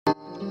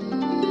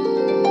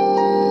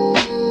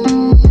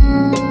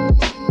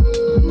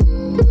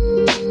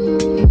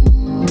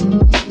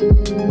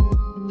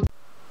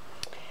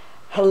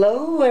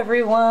Hello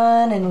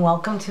everyone, and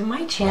welcome to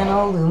my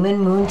channel, Lumen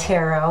Moon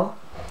Tarot.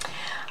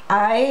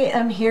 I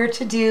am here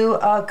to do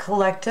a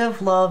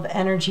collective love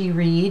energy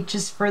read,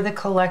 just for the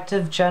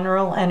collective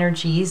general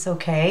energies,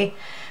 okay?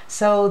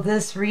 So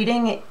this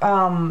reading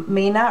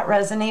may not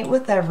resonate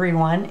with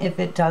everyone. If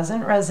it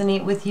doesn't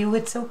resonate with you,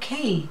 it's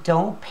okay.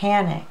 Don't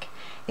panic.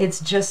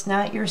 It's just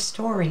not your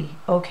story,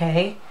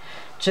 okay?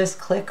 Just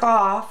click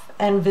off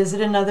and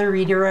visit another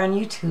reader on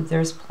YouTube.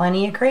 There's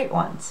plenty of great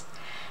ones.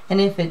 And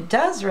if it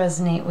does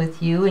resonate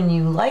with you and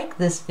you like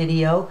this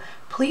video,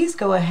 please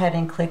go ahead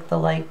and click the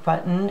like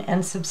button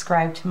and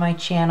subscribe to my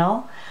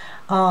channel.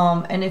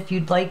 And if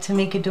you'd like to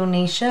make a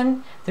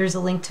donation, there's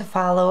a link to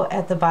follow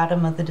at the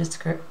bottom of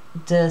the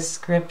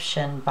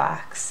description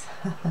box.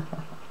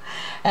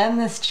 And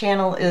this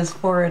channel is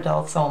for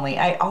adults only.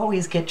 I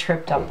always get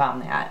tripped up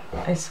on that,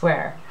 I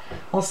swear.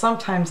 Well,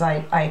 sometimes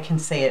I can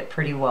say it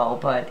pretty well,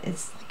 but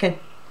it's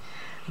like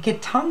I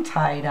get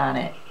tongue-tied on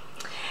it.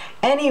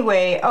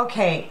 Anyway,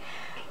 okay,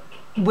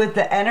 with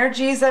the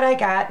energies that I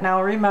got,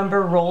 now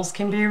remember, roles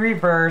can be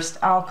reversed.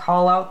 I'll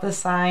call out the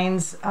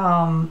signs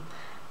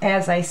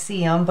as I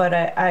see them, but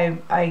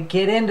I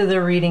get into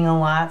the reading a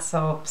lot,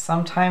 so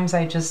sometimes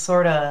I just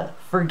sort of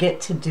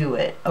forget to do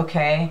it,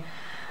 okay?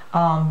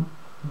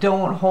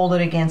 Don't hold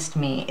it against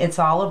me. It's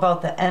all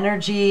about the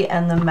energy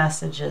and the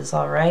messages,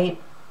 all right,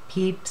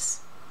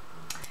 peeps?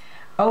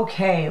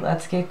 Okay,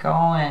 let's get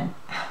going.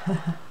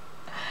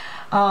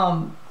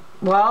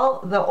 Well,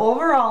 the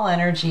overall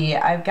energy,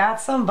 I've got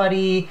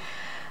somebody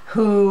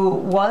who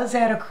was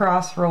at a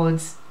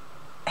crossroads,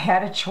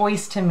 had a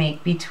choice to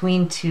make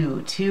between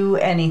two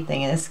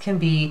anything. This can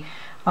be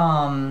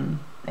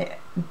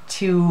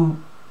two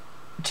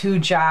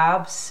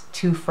jobs,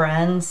 two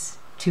friends,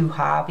 two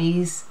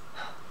hobbies,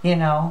 you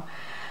know.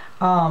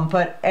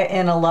 But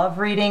in a love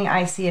reading,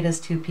 I see it as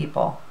two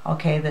people,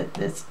 okay? That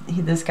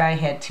this guy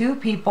had two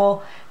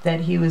people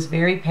that he was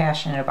very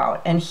passionate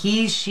about. And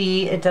he,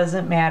 she, it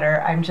doesn't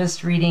matter. I'm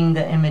just reading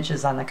the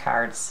images on the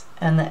cards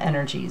and the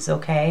energies,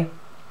 okay?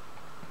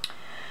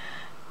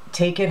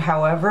 Take it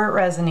however it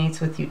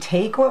resonates with you.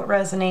 Take what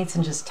resonates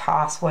and just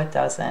toss what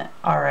doesn't,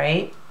 all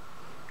right?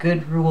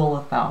 Good rule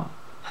of thumb.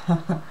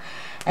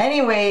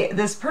 Anyway,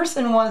 this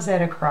person was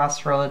at a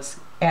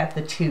crossroads at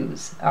the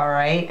twos, all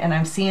right? And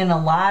I'm seeing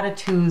a lot of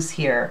twos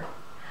here.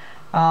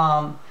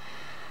 But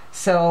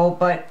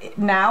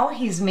now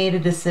he's made a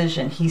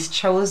decision. He's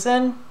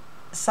chosen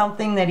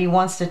something that he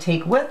wants to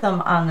take with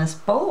him on this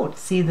boat.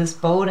 See this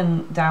boat,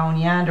 and down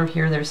yonder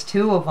here, there's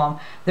two of them.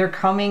 They're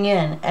coming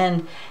in,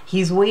 and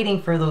he's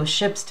waiting for those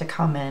ships to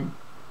come in.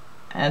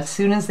 As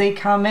soon as they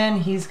come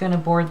in, he's going to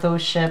board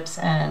those ships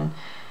and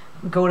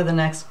go to the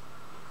next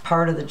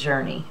part of the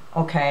journey,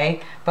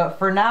 okay? But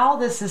for now,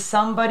 this is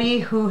somebody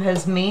who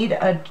has made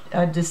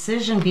a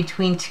decision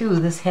between two.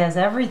 This has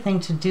everything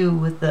to do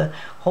with the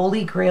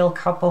Holy Grail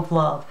cup of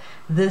love.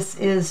 This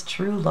is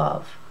true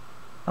love,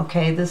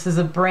 okay? This is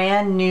a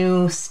brand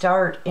new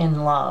start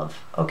in love,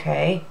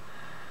 okay?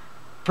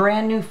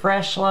 Brand new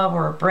fresh love,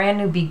 or a brand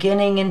new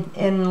beginning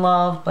in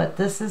love, but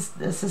this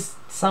is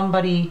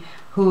somebody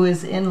who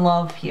is in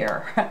love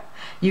here.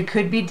 You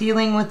could be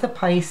dealing with a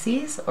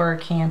Pisces or a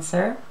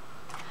Cancer.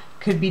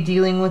 Could be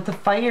dealing with the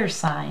fire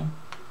sign.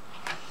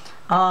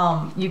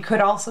 You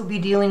could also be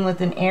dealing with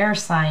an air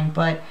sign,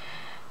 but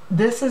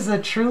this is a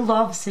true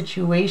love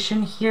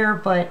situation here,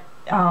 but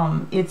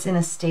it's in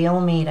a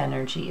stalemate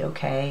energy,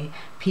 okay?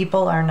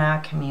 People are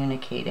not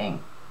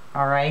communicating,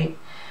 all right?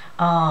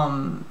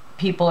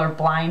 People are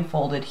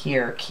blindfolded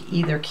here,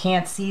 either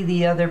can't see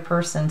the other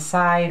person's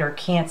side or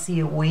can't see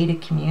a way to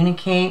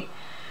communicate,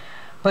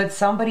 but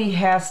somebody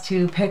has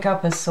to pick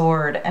up a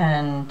sword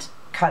and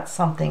cut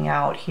something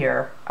out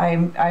here.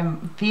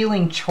 I'm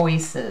feeling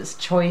choices.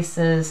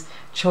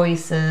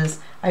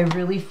 I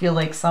really feel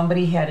like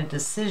somebody had a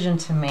decision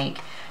to make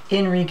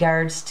in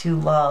regards to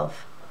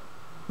love,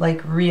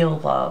 like real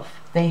love.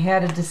 They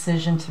had a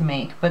decision to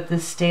make, but the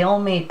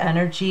stalemate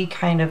energy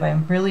kind of,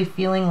 I'm really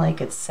feeling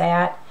like it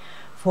sat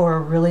for a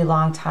really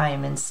long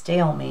time in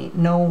stalemate,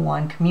 no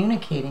one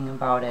communicating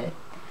about it.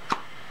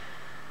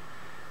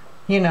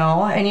 You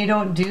know, and you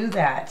don't do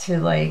that to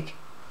like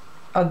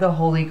the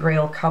Holy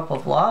Grail cup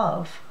of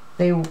love.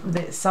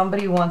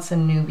 Somebody wants a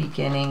new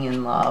beginning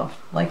in love.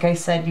 Like I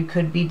said, you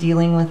could be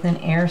dealing with an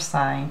air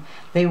sign.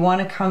 They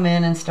want to come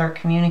in and start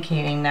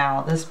communicating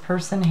now. This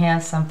person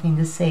has something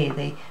to say.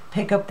 They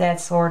pick up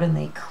that sword and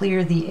they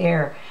clear the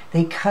air.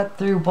 They cut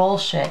through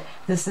bullshit.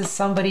 This is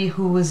somebody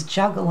who was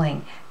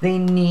juggling. They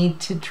need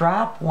to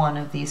drop one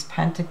of these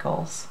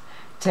pentacles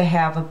to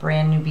have a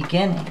brand new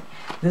beginning.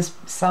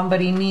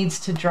 Somebody needs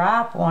to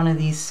drop one of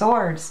these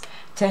swords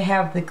to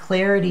have the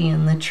clarity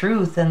and the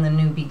truth and the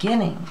new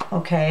beginning,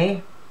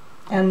 okay?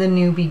 And the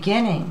new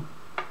beginning.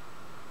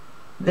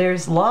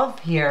 There's love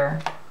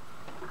here.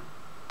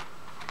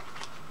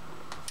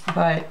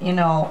 But, you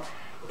know,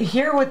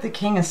 here with the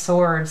King of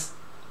Swords,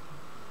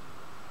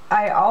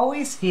 I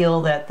always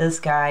feel that this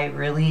guy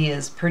really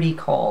is pretty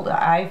cold.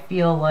 I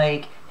feel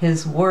like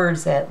his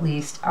words, at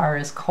least, are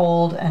as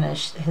cold and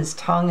his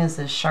tongue is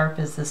as sharp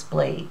as this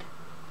blade.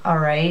 all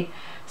right?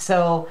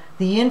 So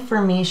the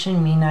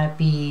information may not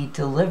be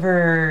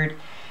delivered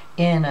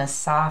in a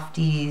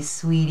softy,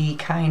 sweetie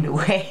kind of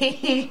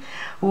way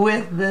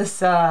with this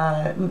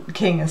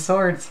King of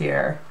Swords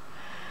here.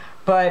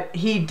 But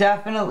he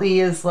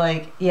definitely is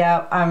like,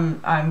 yeah,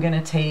 I'm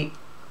gonna take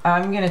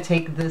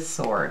this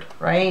sword,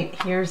 right?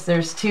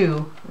 There's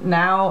two.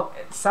 Now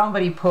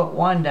somebody put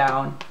one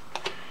down.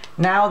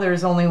 Now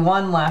there's only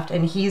one left,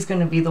 and he's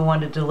gonna be the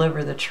one to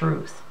deliver the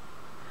truth.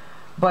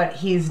 But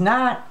he's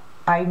not,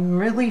 I'm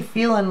really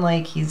feeling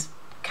like he's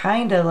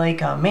kind of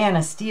like a man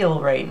of steel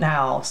right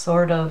now,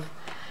 sort of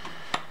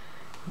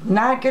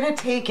not gonna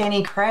take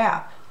any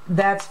crap.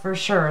 That's for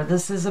sure.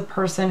 This is a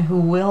person who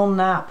will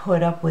not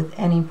put up with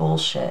any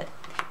bullshit.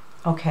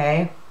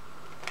 Okay?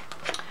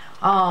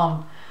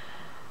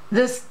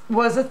 This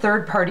was a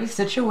third-party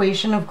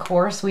situation, of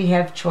course. We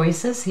have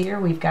choices here.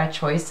 We've got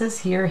choices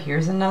here.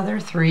 Here's another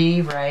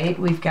 3, right?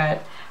 We've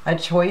got a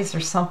choice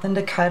or something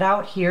to cut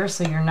out here,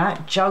 so you're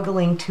not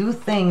juggling 2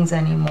 things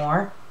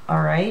anymore,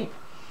 all right?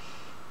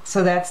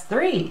 So that's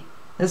 3.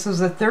 This was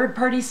a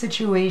third-party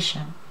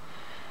situation,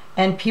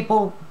 and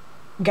people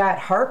got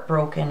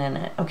heartbroken in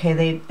it.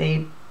 Okay,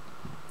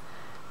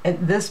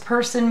 this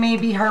person may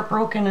be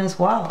heartbroken as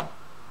well.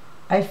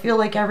 I feel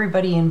like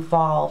everybody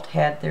involved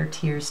had their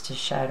tears to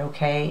shed,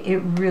 okay? It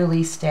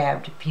really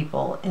stabbed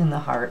people in the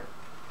heart.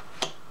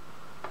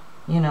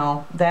 You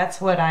know, that's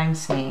what I'm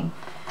seeing.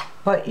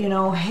 But, you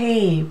know,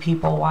 hey,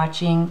 people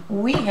watching,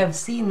 we have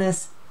seen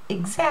this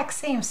exact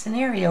same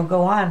scenario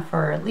go on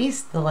for at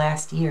least the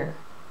last year.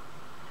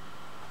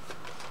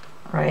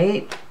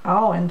 Right?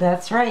 Oh, and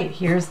that's right.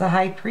 Here's the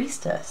High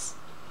Priestess.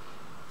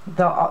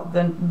 The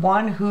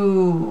one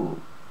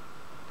who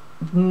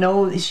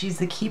knows, she's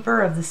the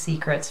keeper of the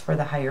secrets for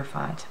the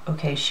Hierophant.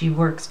 Okay, she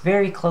works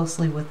very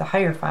closely with the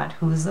Hierophant,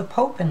 who is the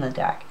Pope in the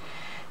deck.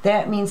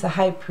 That means the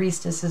High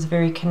Priestess is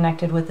very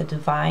connected with the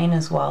divine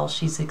as well.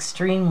 She's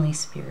extremely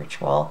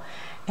spiritual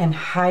and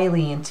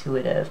highly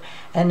intuitive.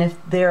 And if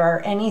there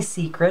are any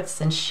secrets,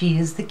 then she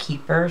is the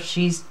keeper.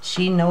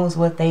 She knows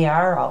what they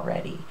are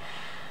already.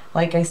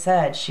 Like I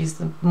said, she's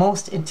the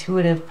most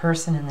intuitive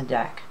person in the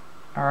deck.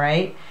 All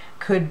right?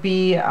 Could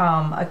be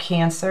a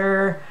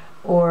Cancer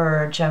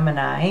or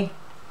Gemini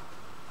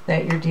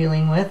that you're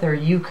dealing with, or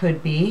you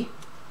could be.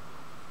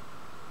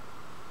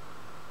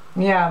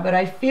 Yeah, but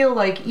I feel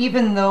like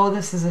even though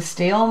this is a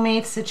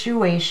stalemate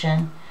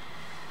situation,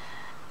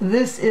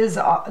 this is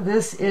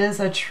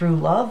a true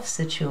love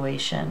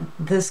situation.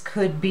 This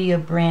could be a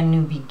brand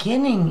new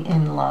beginning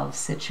in love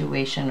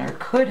situation, or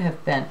could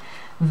have been.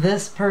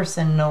 This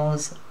person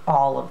knows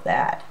all of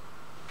that.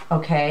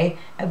 Okay?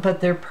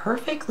 But they're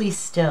perfectly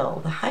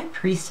still. The High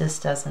Priestess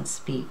doesn't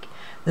speak.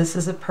 This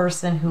is a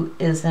person who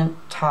isn't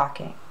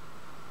talking.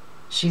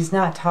 She's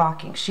not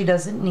talking. She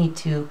doesn't need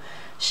to.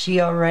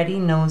 She already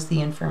knows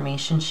the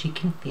information. She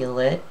can feel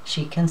it.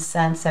 She can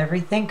sense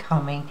everything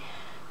coming.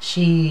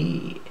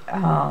 She,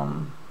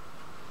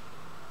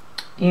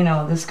 you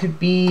know, this could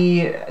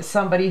be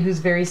somebody who's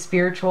very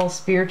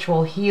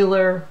spiritual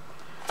healer.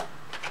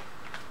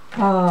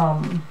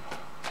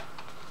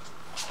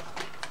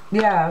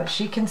 Yeah,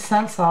 she can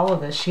sense all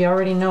of this. She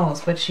already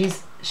knows, but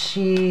she's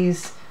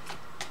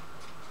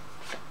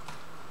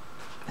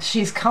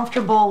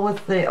comfortable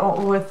with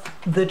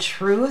the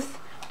truth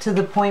to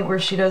the point where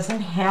she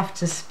doesn't have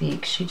to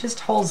speak. She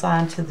just holds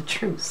on to the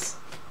truths.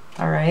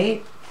 All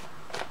right?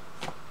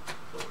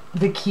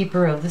 The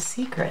keeper of the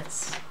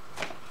secrets.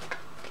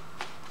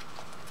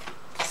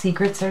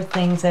 Secrets are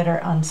things that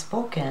are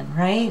unspoken,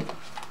 right?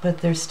 But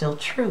they're still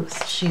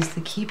truths. She's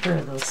the keeper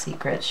of those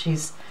secrets.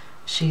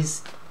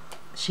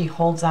 She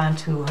holds on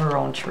to her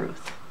own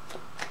truth.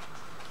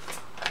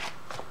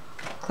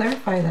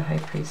 Clarify the High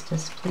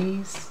Priestess,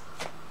 please.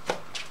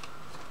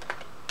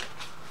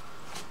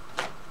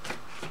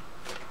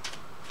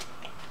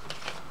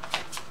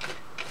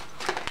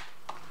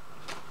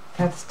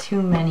 That's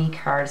too many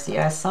cards.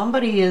 Yeah,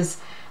 somebody is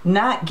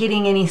not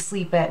getting any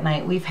sleep at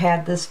night. We've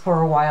had this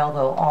for a while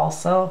though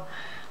also.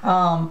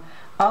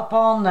 Up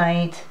all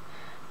night,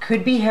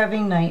 could be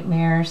having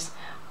nightmares.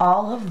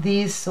 All of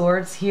these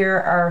swords here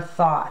are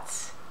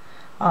thoughts.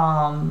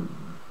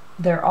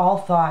 They're all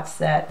thoughts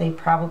that they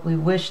probably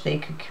wish they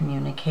could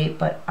communicate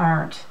but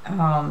aren't.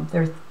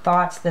 They're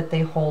thoughts that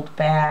they hold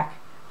back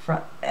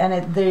from,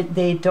 and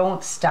they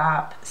don't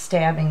stop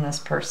stabbing this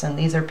person.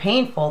 These are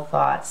painful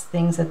thoughts,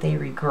 things that they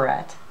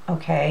regret,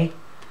 okay?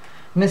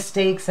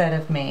 Mistakes that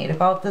have made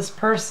about this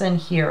person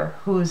here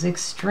who's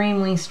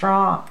extremely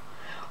strong,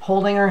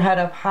 holding her head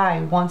up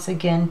high, once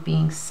again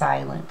being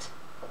silent.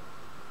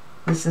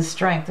 This is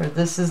strength, or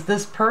this is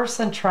this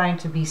person trying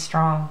to be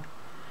strong,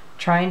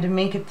 trying to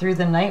make it through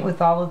the night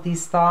with all of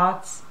these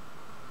thoughts.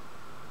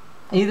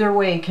 Either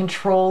way,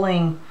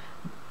 controlling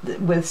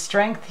with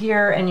strength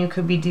here, and you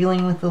could be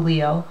dealing with the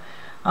Leo.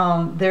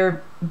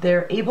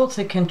 They're able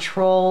to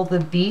control the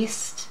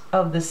beast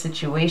of the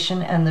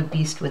situation and the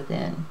beast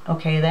within.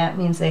 Okay, that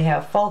means they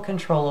have full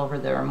control over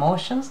their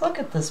emotions. Look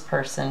at this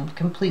person,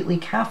 completely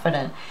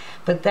confident.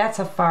 But that's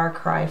a far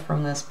cry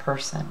from this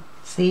person.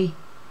 See?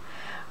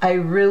 I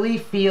really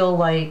feel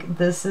like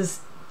this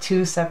is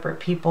two separate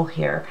people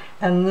here,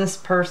 and this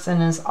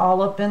person is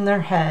all up in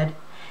their head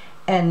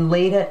and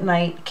late at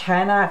night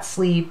cannot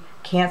sleep,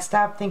 can't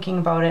stop thinking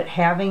about it,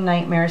 having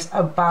nightmares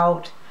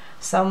about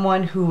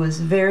someone who is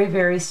very,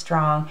 very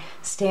strong,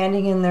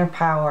 standing in their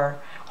power,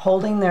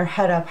 holding their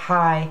head up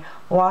high,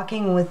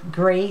 walking with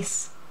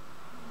grace,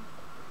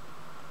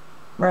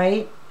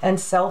 right? And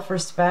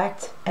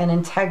self-respect and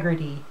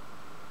integrity,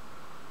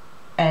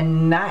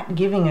 and not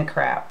giving a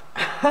crap.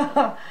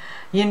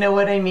 You know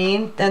what I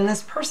mean? And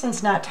this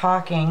person's not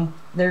talking.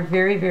 They're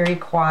very, very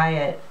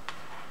quiet.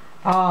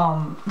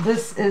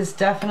 This is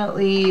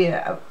definitely,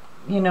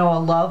 you know, a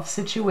love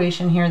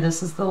situation here.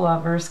 This is the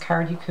Lovers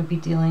card. You could be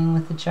dealing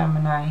with a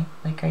Gemini,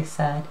 like I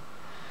said.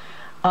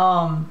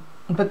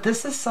 But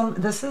this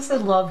is a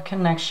love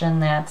connection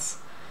that's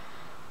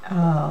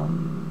a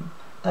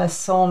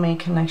soulmate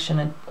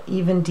connection,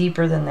 even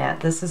deeper than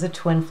that. This is a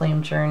twin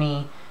flame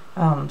journey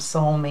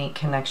soulmate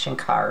connection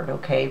card,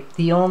 okay?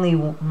 The only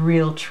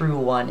real true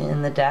one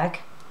in the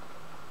deck.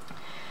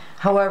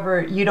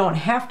 However, you don't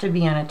have to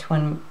be on a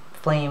twin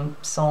flame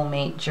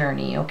soulmate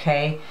journey,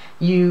 okay?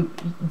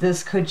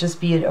 This could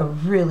just be a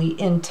really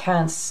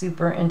intense,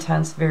 super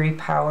intense, very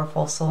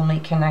powerful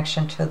soulmate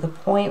connection, to the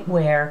point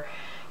where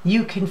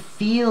you can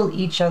feel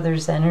each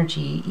other's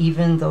energy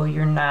even though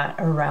you're not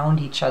around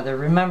each other.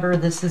 Remember,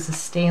 this is a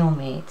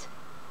stalemate.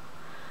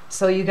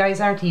 So you guys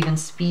aren't even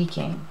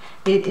speaking.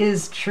 It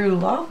is true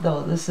love,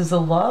 though. This is a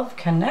love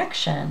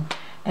connection,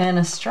 and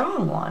a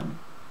strong one.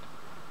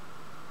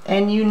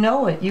 And you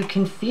know it. You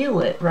can feel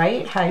it,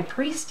 right? High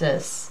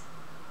Priestess.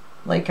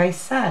 Like I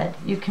said,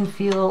 you can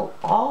feel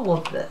all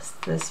of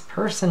this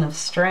person of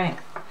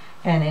strength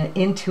and an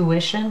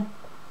intuition,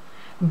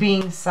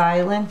 being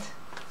silent.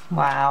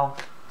 Wow.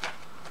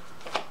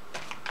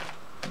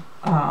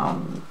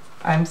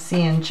 I'm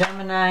seeing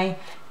Gemini,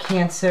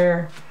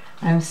 Cancer,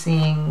 I'm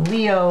seeing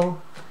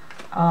Leo,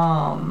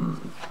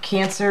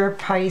 Cancer,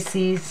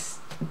 Pisces,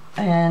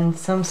 and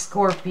some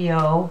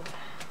Scorpio,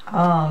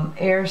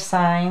 air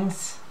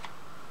signs,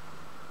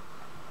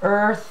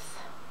 earth,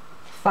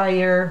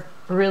 fire.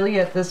 Really,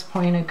 at this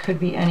point, it could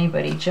be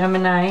anybody.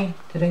 Gemini,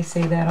 did I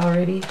say that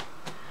already?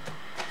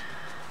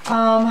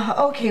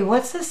 Okay,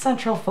 what's the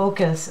central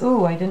focus?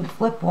 Ooh, I didn't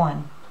flip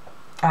one.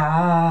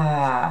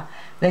 Ah,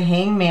 the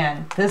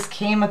Hangman. This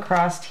came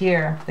across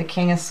here, the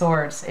King of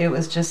Swords. It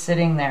was just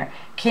sitting there.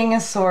 King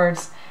of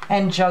Swords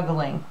and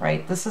juggling,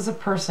 right? This is a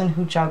person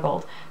who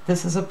juggled.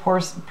 This is a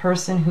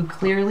person who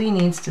clearly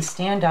needs to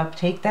stand up,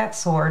 take that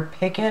sword,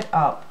 pick it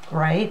up,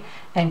 right?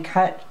 And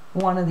cut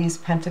one of these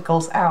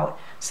pentacles out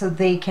so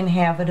they can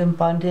have an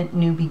abundant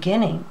new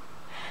beginning.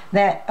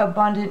 That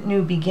abundant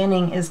new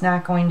beginning is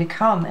not going to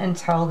come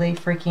until they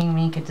freaking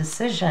make a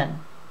decision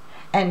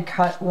and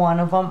cut one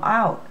of them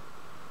out.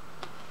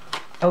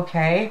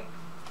 Okay?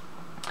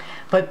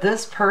 But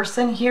this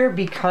person here,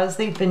 because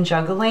they've been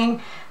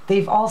juggling,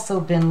 they've also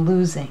been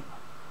losing.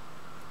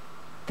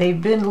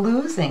 They've been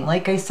losing.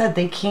 Like I said,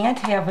 they can't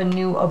have a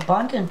new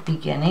abundant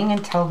beginning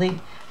until they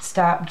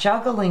stop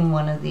juggling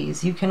one of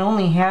these. You can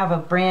only have a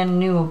brand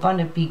new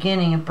abundant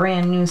beginning, a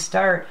brand new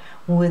start,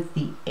 with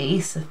the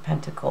Ace of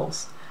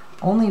Pentacles.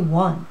 Only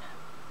one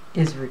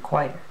is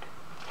required.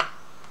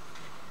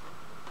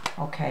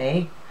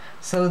 Okay?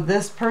 So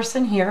this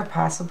person here,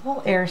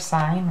 possible air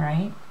sign,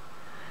 right?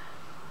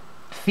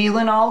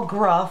 Feeling all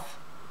gruff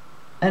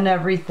and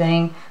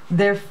everything.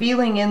 They're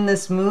feeling in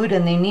this mood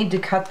and they need to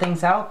cut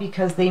things out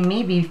because they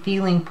may be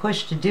feeling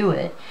pushed to do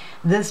it.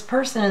 This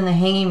person in the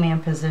Hanging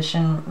Man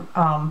position,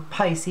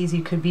 Pisces,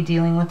 you could be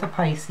dealing with a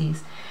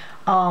Pisces.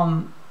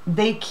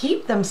 They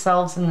keep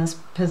themselves in this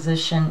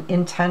position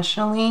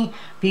intentionally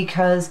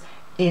because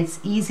it's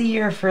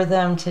easier for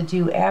them to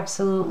do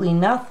absolutely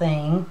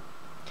nothing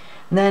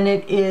than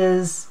it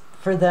is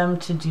for them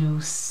to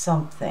do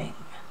something.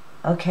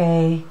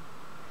 Okay?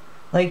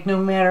 Like, no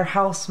matter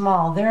how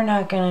small, they're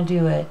not going to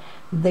do it.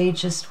 They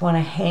just want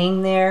to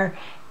hang there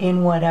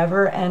in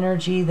whatever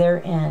energy they're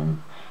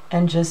in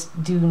and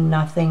just do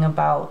nothing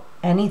about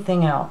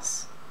anything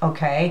else.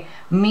 Okay?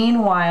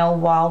 Meanwhile,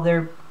 while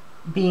they're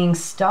being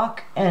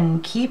stuck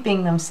and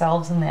keeping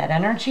themselves in that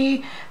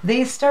energy,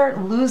 they start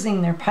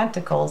losing their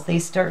pentacles. They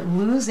start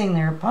losing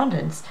their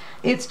abundance.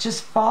 It's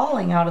just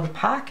falling out of the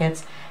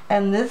pockets.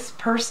 And this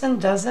person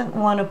doesn't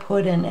want to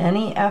put in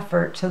any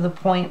effort to the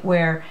point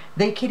where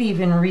they could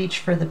even reach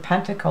for the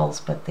pentacles,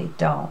 but they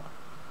don't.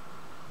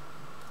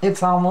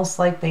 It's almost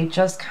like they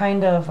just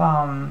kind of,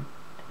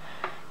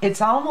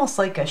 it's almost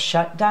like a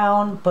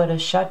shutdown, but a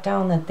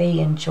shutdown that they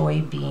enjoy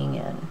being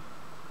in.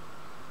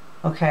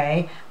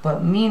 Okay?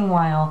 But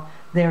meanwhile,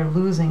 they're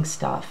losing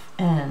stuff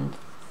and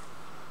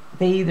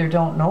they either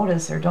don't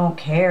notice or don't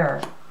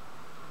care.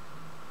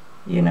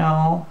 You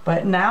know,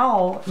 but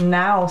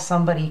now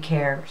somebody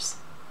cares.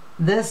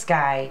 This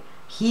guy,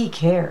 he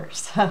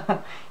cares.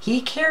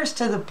 He cares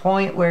to the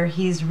point where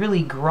he's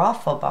really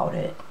gruff about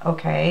it,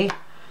 okay?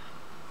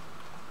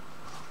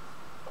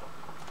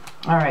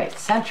 All right,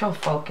 central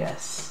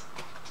focus.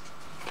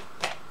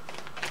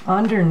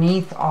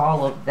 Underneath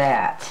all of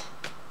that,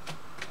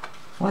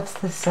 What's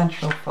the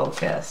central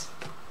focus?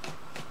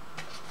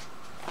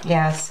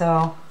 Yeah,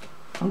 so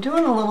I'm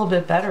doing a little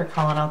bit better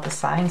calling out the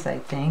signs, I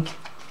think.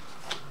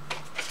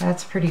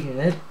 That's pretty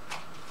good.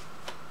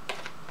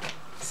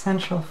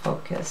 Central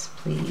focus,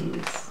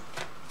 please.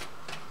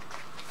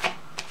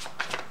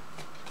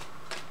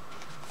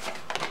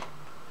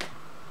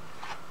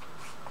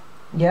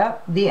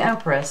 Yep, the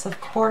Empress.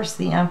 Of course,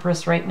 the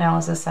Empress right now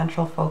is a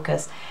central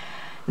focus.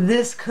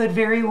 This could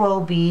very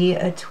well be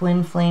a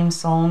twin flame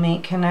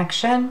soulmate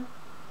connection,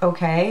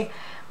 okay?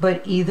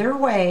 But either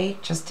way,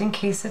 just in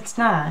case it's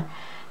not,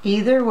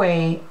 either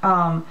way,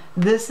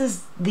 this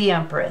is the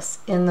Empress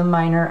in the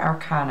Minor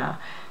Arcana.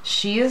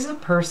 She is a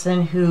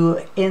person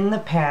who in the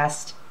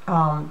past,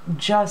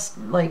 just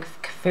like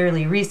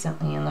fairly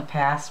recently in the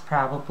past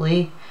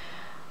probably,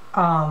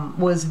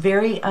 was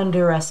very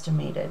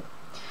underestimated.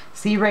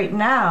 See, right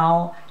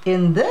now,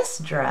 in this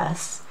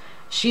dress,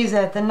 she's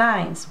at the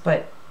 9s,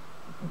 but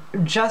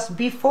just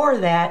before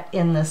that,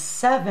 in the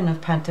 7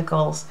 of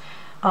Pentacles,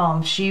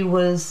 she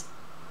was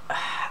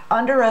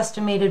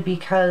underestimated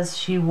because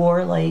she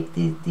wore like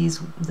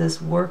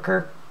this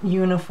worker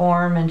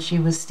uniform, and she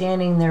was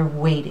standing there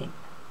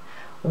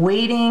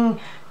waiting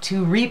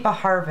to reap a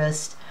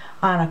harvest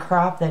on a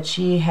crop that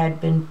she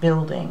had been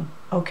building,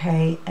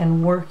 okay,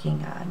 and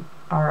working on,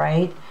 all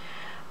right,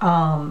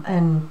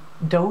 and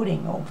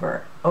doting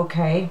over,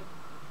 okay,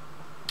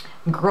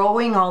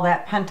 growing all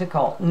that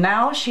pentacle.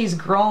 Now she's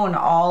grown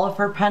all of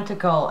her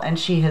pentacle, and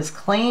she has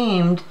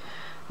claimed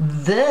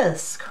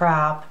this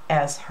crop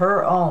as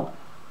her own,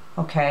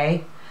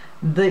 okay.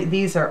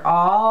 These are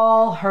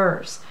all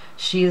hers.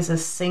 She is a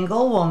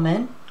single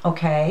woman,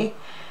 okay,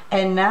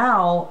 and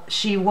now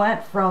she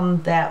went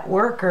from that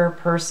worker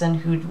person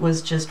who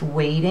was just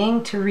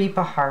waiting to reap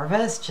a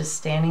harvest, just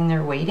standing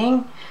there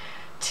waiting,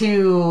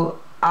 to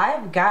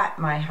I've got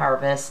my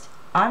harvest.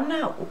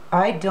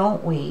 I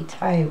don't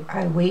wait.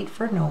 I wait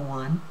for no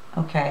one,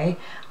 okay?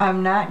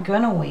 I'm not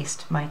gonna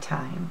waste my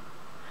time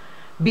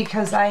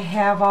because I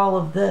have all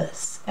of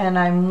this and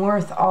I'm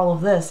worth all of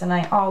this, and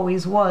I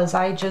always was.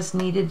 I just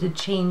needed to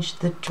change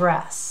the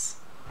dress.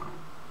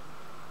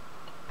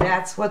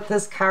 That's what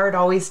this card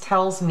always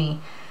tells me.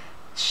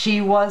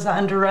 She was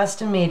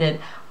underestimated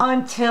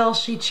until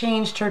she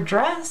changed her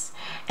dress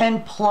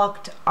and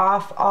plucked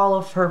off all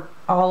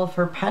of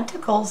her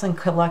pentacles and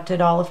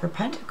collected all of her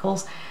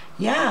pentacles.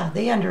 Yeah,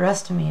 they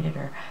underestimated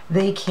her.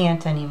 They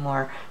can't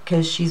anymore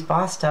because she's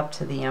bossed up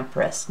to the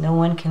Empress. No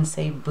one can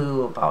say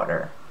boo about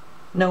her.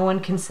 No one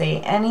can say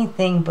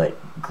anything but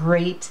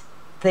great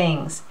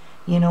things.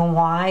 You know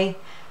why?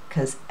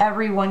 Because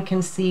everyone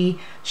can see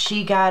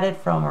she got it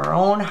from her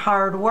own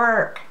hard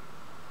work,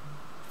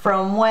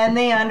 from when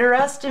they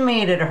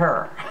underestimated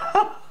her.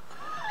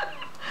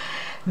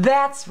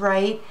 That's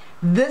right.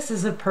 This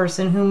is a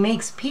person who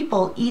makes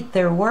people eat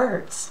their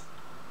words.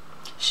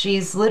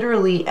 She's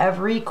literally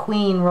every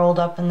queen rolled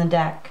up in the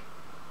deck.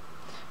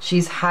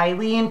 She's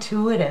highly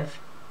intuitive,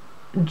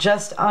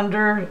 just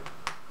under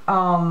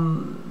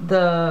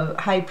the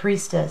High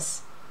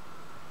Priestess.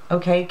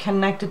 Okay,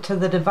 connected to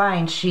the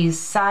divine. She's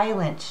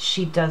silent.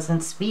 She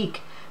doesn't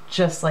speak,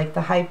 just like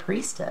the High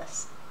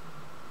Priestess.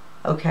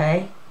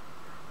 Okay?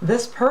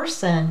 This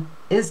person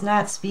is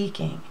not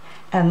speaking,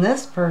 and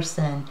this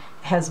person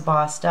has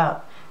bossed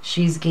up.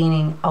 She's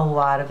gaining a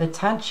lot of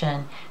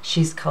attention.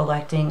 She's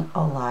collecting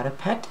a lot of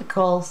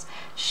pentacles.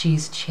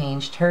 She's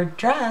changed her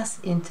dress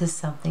into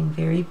something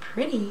very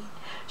pretty.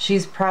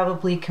 She's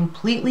probably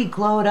completely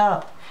glowed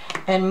up.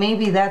 And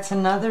maybe that's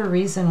another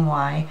reason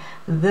why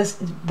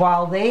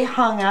while they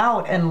hung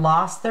out and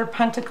lost their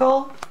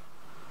pentacle,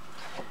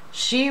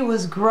 she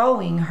was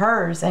growing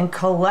hers and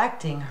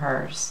collecting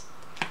hers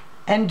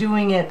and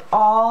doing it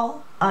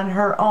all on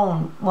her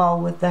own. Well,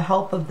 with the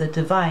help of the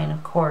divine,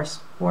 of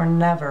course. We're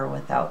never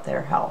without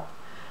their help.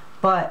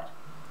 But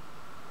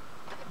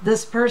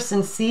this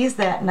person sees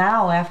that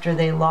now after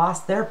they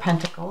lost their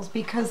pentacles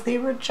because they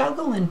were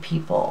juggling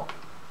people.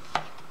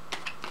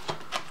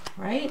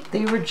 Right?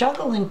 They were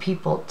juggling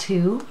people.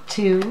 Two,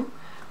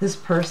 this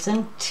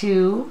person,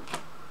 two,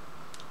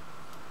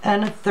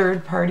 and a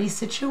third party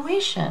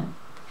situation.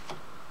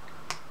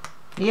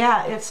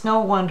 Yeah, it's no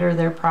wonder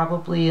they're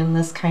probably in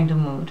this kind of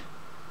mood.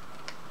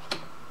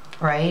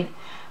 Right?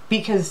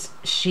 Because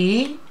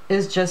she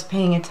is just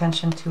paying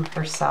attention to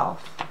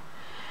herself.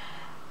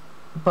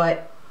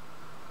 But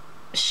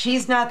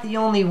she's not the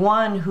only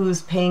one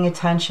who's paying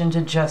attention to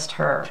just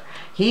her.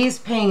 He's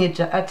paying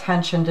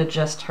attention to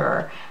just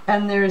her.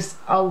 And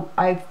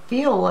I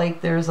feel like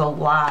there's a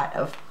lot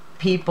of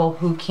people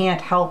who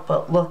can't help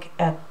but look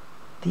at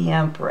the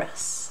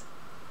Empress.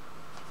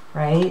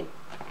 Right?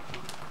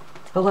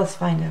 But let's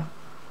find out.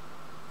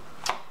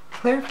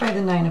 Clarify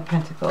the Nine of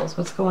Pentacles.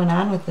 What's going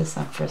on with this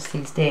Empress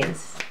these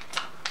days?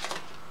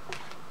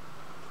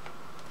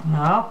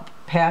 Well,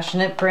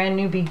 passionate brand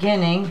new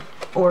beginning,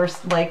 or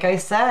like I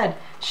said,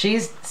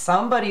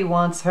 somebody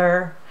wants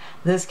her.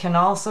 This can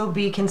also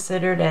be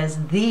considered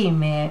as the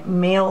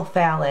male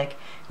phallic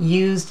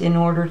used in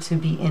order to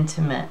be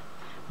intimate.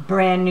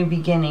 Brand new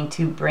beginning,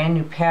 to brand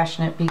new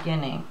passionate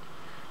beginning.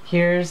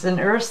 Here's an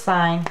earth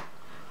sign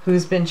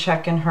who's been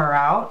checking her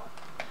out.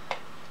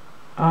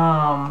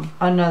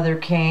 Another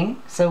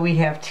king. So we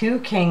have 2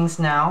 kings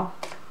now.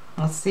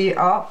 Let's see.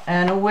 Oh,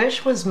 and a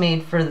wish was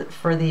made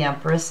for the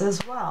Empress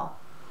as well.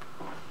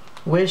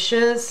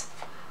 Wishes.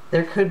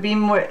 There could be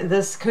more.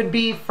 This could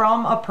be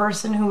from a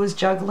person who was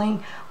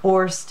juggling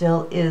or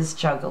still is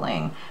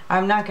juggling.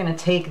 I'm not going to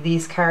take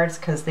these cards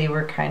because they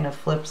were kind of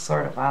flipped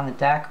sort of on the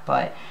deck,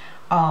 but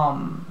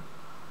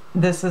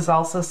this is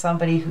also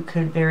somebody who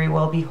could very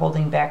well be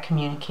holding back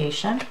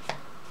communication.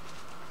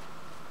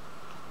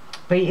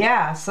 But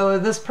yeah, so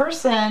this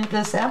person,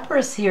 this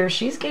Empress here,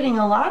 she's getting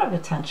a lot of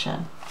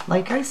attention,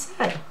 like I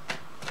said.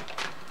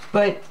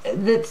 But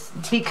that's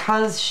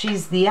because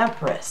she's the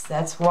Empress,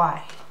 that's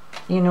why.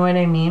 You know what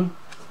I mean?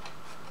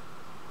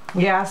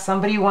 Yeah,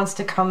 somebody wants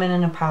to come in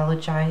and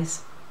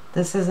apologize.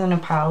 This is an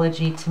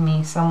apology to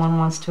me. Someone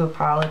wants to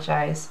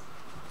apologize.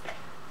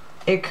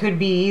 It could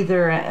be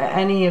either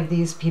any of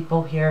these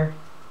people here.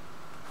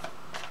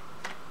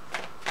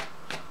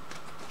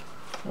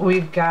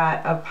 We've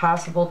got a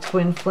possible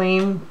twin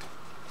flame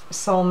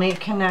soulmate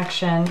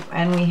connection,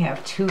 and we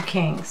have 2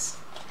 kings.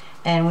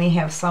 And we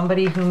have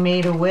somebody who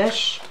made a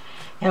wish.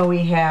 And we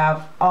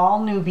have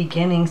all new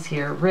beginnings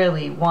here,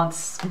 really.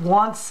 Once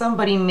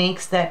somebody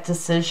makes that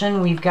decision,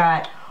 we've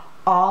got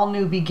all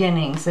new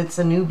beginnings. It's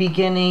a new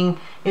beginning.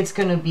 It's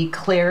going to be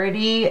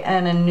clarity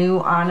and a new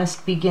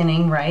honest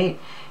beginning, right?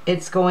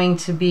 It's going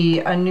to be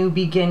a new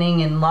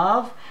beginning in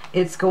love.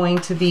 It's going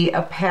to be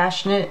a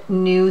passionate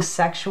new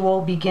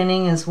sexual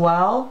beginning as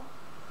well.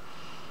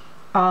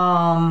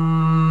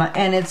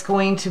 And it's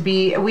going to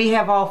be, we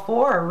have all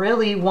 4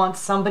 really. Once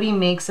somebody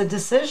makes a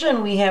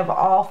decision, we have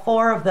all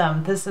 4 of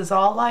them. This is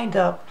all lined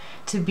up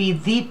to be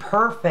the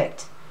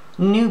perfect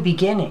new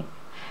beginning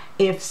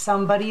if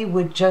somebody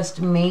would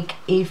just make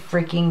a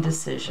freaking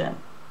decision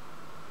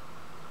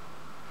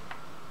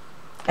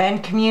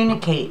and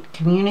communicate.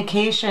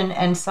 Communication,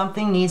 and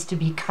something needs to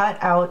be cut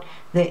out.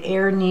 The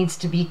air needs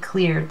to be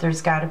cleared.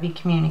 There's got to be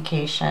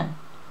communication.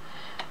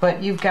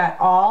 But you've got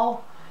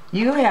all,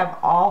 you have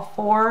all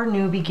 4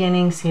 new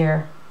beginnings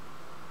here,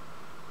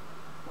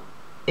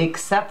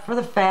 except for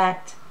the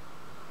fact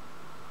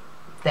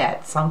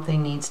that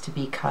something needs to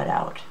be cut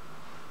out,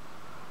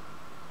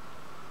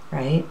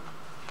 right?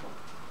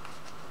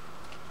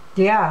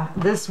 Yeah,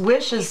 this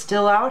wish is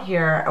still out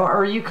here,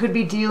 or you could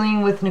be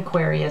dealing with an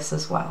Aquarius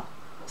as well.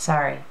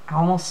 Sorry, I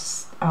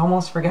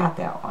almost forgot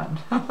that one.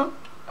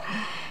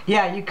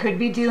 Yeah, you could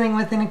be dealing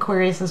with an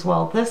Aquarius as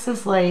well. This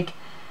is like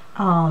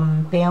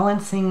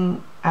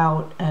balancing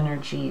out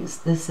energies.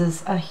 This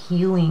is a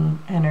healing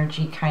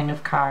energy kind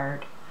of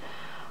card.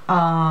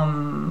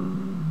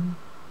 I'm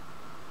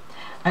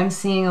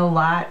seeing a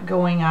lot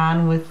going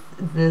on with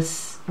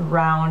this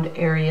round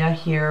area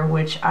here,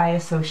 which I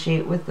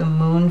associate with the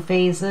moon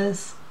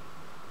phases.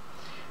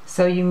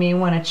 So you may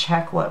want to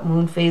check what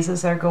moon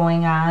phases are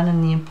going on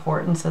and the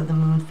importance of the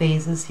moon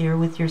phases here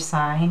with your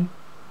sign.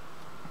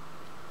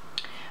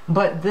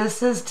 But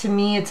this is, to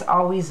me, it's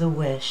always a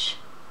wish.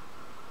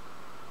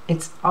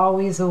 It's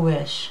always a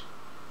wish.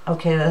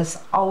 Okay, that's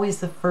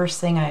always the first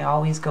thing I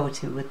always go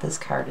to with this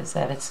card, is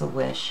that it's a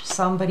wish.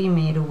 Somebody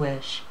made a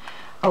wish.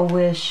 A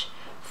wish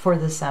for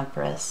this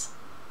Empress.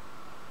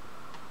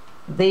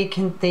 They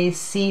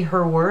see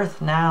her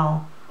worth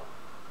now.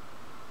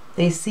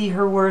 They see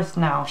her worth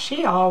now.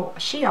 She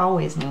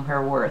always knew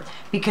her worth,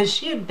 because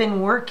she had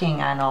been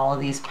working on all of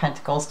these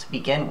pentacles to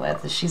begin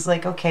with. She's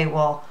like, okay,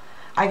 well,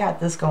 I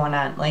got this going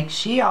on. Like,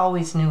 she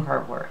always knew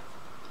her worth.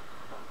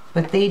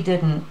 But they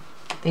didn't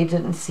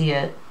see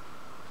it.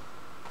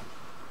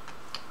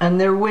 And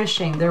they're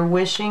wishing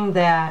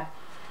that,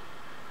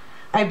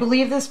 I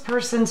believe this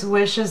person's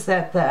wish is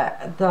that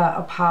the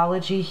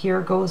apology here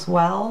goes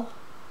well.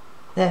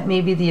 That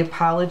maybe the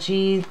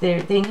apology,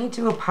 they need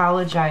to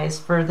apologize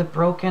for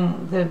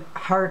the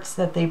hearts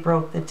that they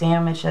broke, the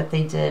damage that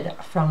they did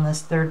from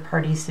this third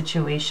party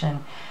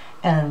situation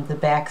and the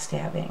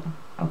backstabbing,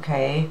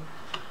 okay?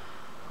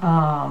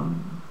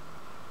 And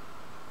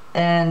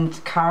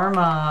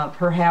karma,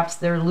 perhaps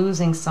they're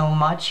losing so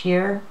much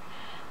here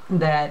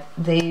that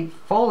they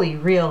fully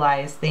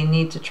realize they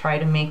need to try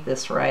to make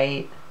this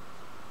right.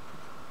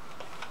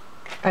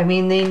 I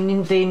mean,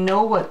 they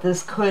know what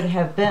this could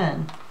have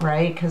been,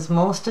 right? Because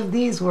most of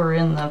these were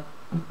in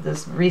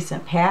this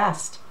recent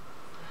past.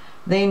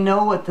 They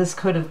know what this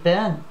could have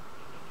been.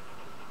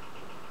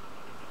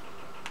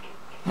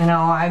 You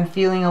know, I'm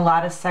feeling a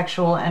lot of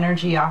sexual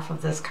energy off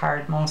of this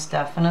card, most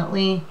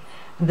definitely.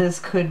 This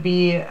could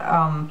be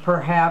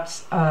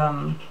perhaps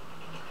a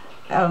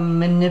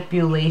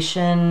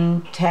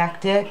manipulation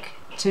tactic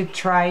to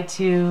try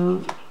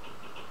to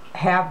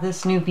have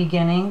this new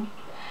beginning.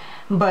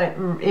 But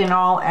in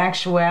all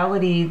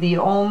actuality, the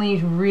only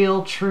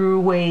real true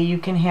way you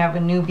can have a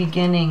new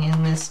beginning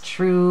in this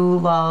true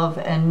love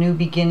and new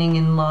beginning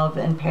in love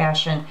and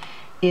passion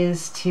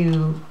is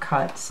to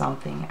cut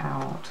something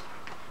out.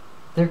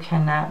 There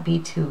cannot be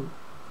 2.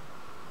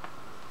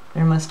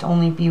 There must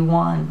only be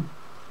 1.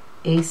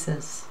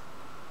 Aces.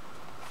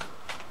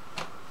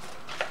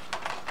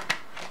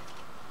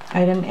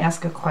 I didn't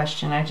ask a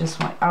question. I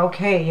just want,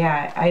 okay,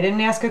 yeah, I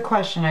didn't ask a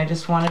question. I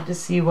just wanted to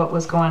see what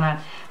was going on.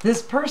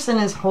 This person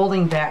is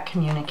holding back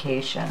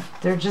communication.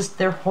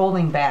 They're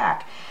holding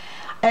back.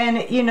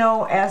 And, you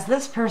know, as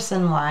this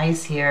person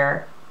lies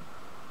here,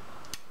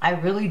 I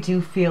really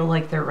do feel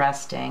like they're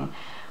resting.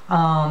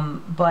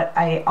 But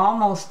I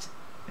almost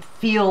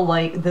feel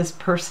like this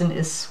person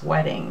is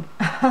sweating.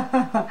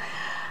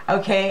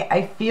 Okay,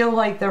 I feel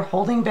like they're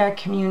holding back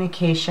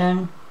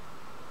communication.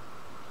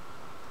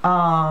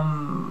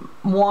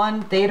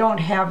 One, they don't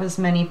have as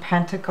many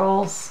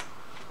pentacles.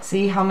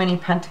 See how many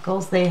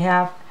pentacles they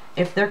have?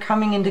 If they're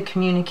coming in to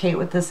communicate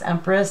with this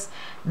Empress,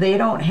 they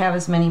don't have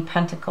as many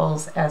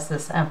pentacles as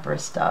this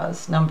Empress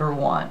does, number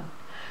one.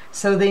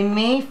 So they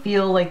may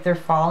feel like they're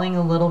falling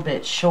a little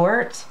bit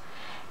short,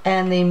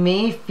 and they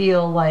may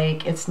feel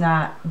like it's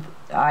not,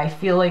 I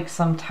feel like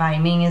some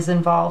timing is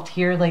involved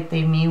here, like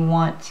they may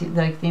want to,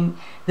 like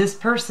this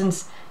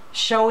person's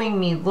showing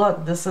me,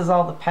 look, this is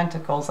all the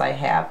pentacles I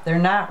have. They're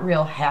not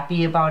real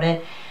happy about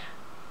it.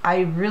 I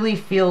really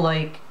feel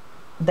like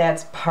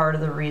that's part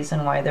of the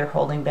reason why they're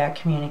holding back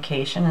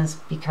communication, is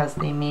because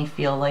they may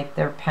feel like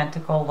their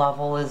pentacle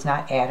level is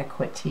not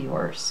adequate to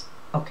yours.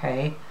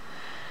 Okay.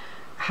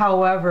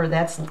 However,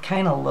 that's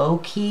kind of low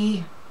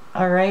key.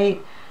 All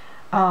right.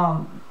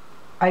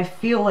 I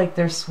feel like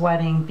they're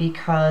sweating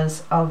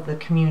because of the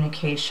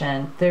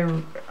communication.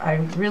 I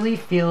really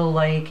feel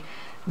like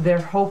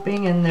they're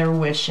hoping and they're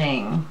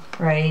wishing,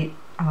 right?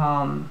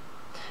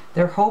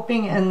 They're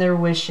hoping and they're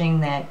wishing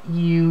that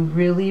you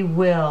really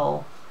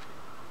will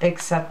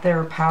accept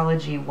their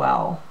apology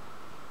well.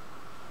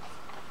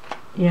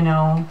 You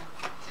know,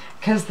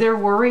 because they're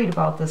worried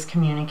about this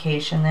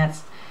communication.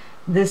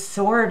 This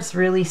swords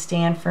really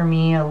stand for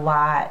me a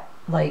lot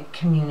like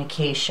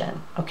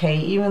communication. Okay,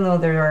 even though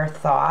there are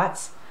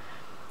thoughts,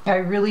 I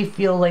really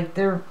feel like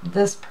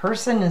this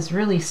person is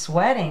really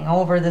sweating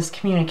over this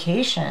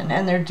communication,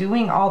 and they're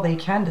doing all they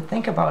can to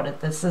think about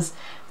it. This is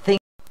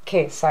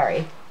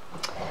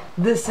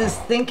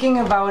thinking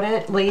about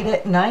it late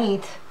at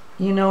night,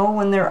 you know,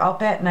 when they're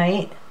up at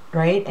night,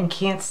 right, and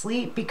can't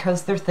sleep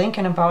because they're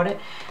thinking about it.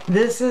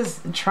 This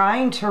is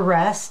trying to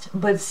rest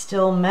but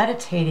still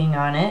meditating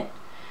on it.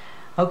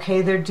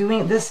 Okay,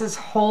 this is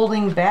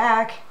holding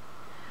back,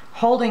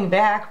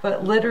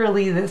 but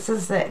literally this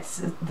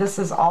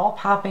is all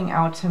popping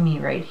out to me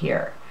right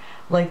here.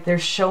 Like they're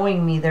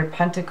showing me their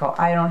pentacle.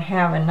 I don't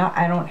have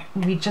enough.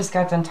 We just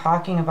got done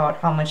talking about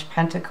how much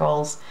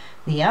pentacles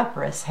the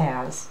Empress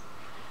has.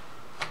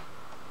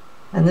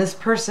 And this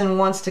person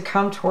wants to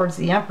come towards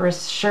the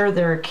Empress. Sure,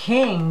 they're a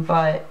king,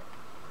 but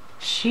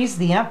she's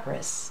the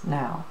Empress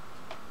now.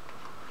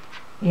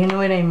 You know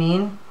what I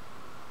mean?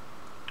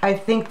 I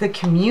think the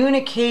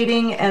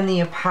communicating and the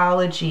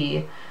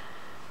apology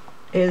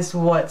is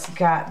what's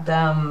got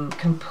them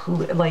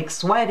like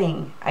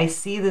sweating. I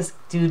see this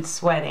dude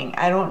sweating.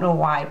 I don't know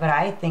why, but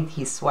I think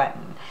he's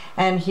sweating.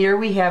 And here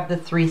we have the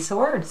three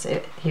swords.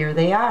 Here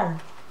they are.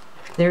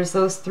 There's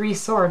those three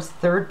swords,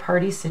 third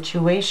party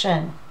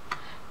situation.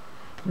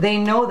 They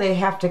know they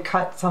have to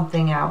cut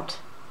something out.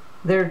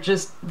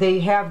 They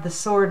have the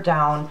sword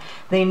down.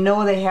 They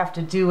know they have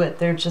to do it.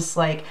 They're just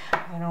like,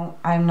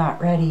 I'm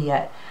not ready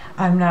yet.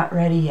 I'm not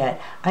ready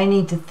yet. I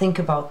need to think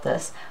about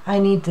this. I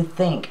need to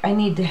think. I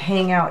need to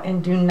hang out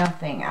and do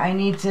nothing. I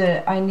need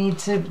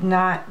to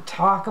not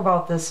talk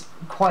about this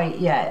quite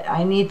yet.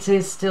 I need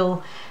to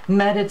still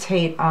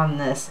meditate on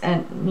this.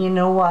 And you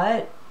know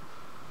what?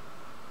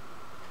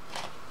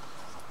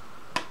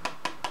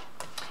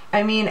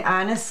 I mean,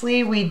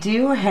 honestly, we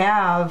do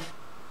have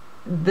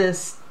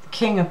this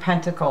King of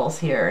Pentacles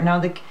here. Now,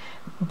 the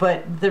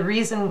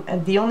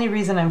only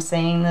reason I'm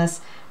saying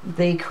this,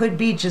 they could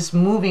be just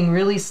moving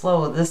really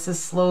slow. This is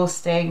slow,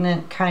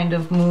 stagnant kind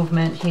of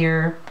movement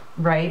here,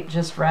 right?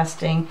 Just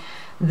resting.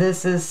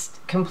 This is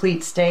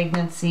complete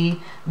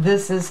stagnancy.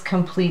 This is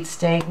complete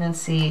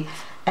stagnancy.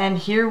 And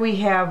here we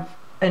have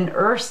an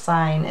earth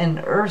sign,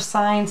 and earth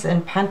signs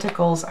and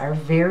pentacles are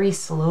very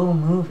slow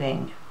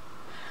moving.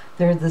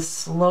 They're the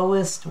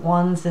slowest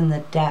ones in the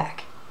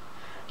deck.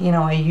 You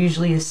know, I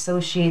usually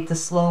associate the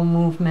slow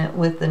movement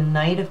with the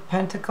Knight of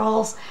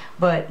Pentacles,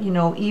 but, you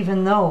know,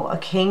 even though a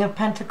King of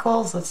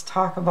Pentacles, let's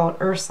talk about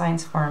earth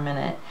signs for a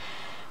minute.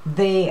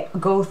 They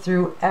go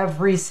through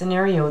every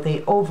scenario. They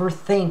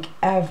overthink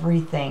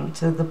everything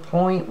to the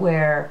point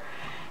where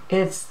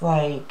it's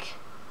like,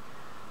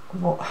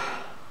 well,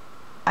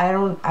 I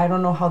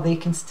don't know how they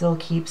can still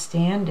keep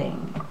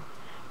standing.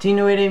 Do you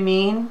know what I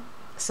mean?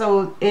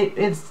 So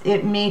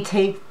it may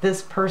take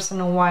this person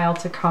a while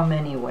to come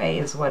anyway,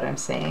 is what I'm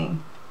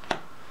saying.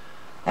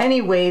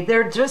 Anyway,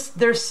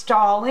 they're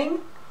stalling,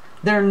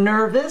 they're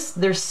nervous,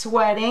 they're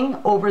sweating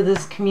over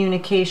this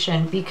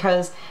communication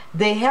because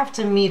they have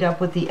to meet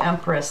up with the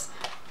Empress.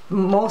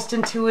 Most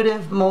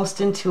intuitive, most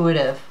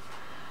intuitive.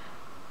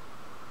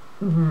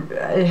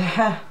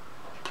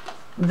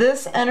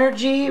 This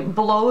energy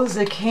blows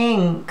a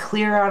king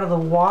clear out of the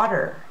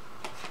water.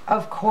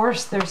 Of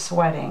course they're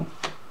sweating.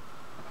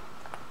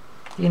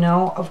 You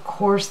know, of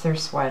course they're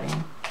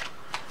sweating.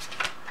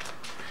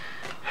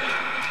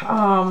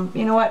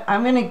 You know what?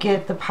 I'm going to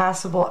get the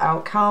possible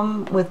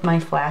outcome with my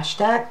flash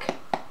deck.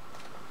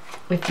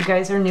 If you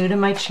guys are new to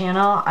my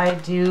channel, I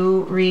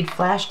do read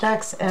flash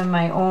decks and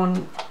my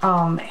own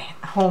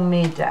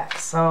homemade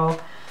decks. So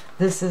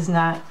this is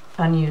not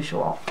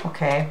unusual,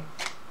 okay?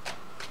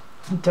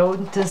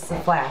 Don't diss the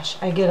flash.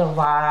 I get a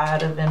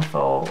lot of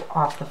info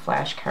off the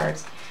flash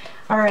cards.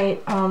 All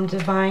right,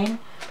 Divine,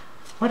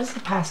 what is the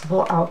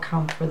possible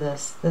outcome for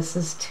this? This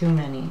is too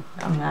many.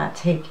 I'm not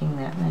taking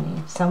that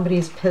many.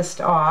 Somebody's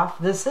pissed off.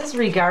 This is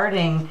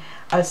regarding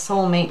a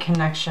soulmate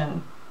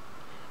connection.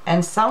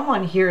 And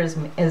someone here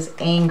is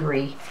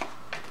angry.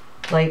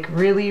 Like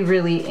really,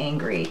 really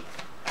angry.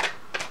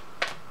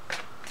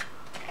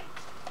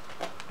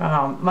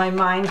 My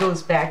mind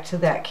goes back to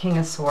that King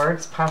of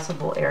Swords,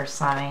 possible air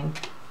sign,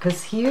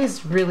 because he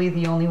is really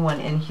the only one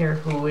in here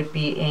who would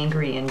be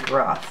angry and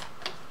gruff.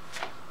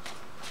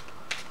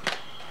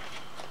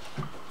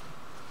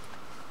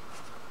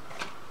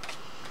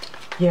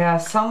 Yeah,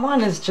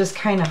 someone is just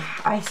kind of,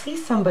 I see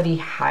somebody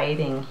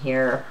hiding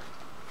here.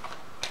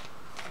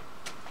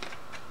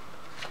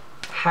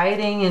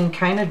 Hiding and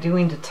kind of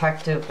doing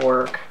detective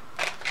work.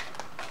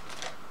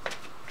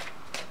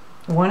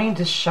 Wanting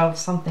to shove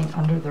something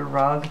under the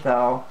rug,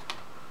 though.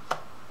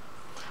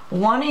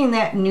 Wanting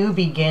that new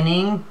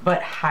beginning,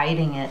 but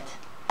hiding it.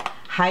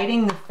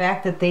 Hiding the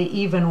fact that they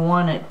even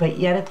want it, but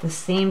yet at the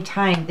same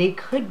time, they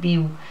could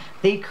be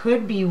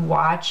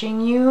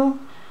watching you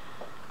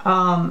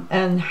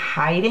and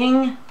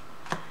hiding,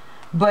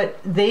 but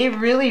they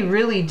really,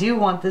 really do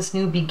want this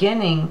new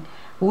beginning.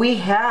 We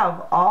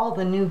have all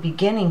the new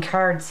beginning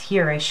cards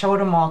here. I showed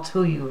them all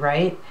to you,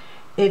 right?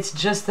 It's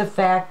just the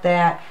fact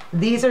that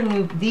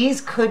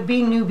these could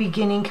be new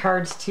beginning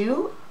cards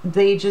too.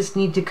 They just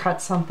need to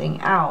cut something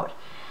out.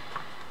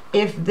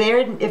 If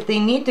they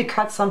need to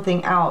cut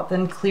something out,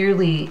 then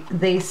clearly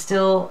they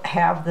still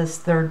have this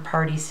third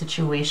party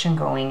situation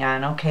going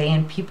on, okay?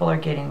 And people are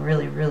getting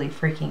really, really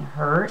freaking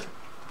hurt.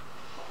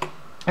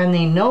 And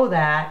they know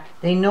that.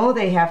 They know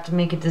they have to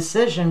make a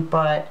decision,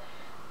 but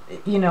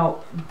you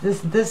know,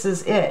 this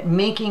is it.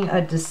 Making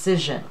a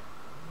decision.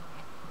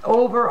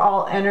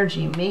 Overall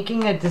energy,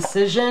 making a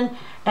decision,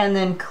 and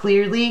then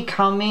clearly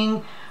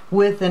coming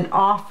with an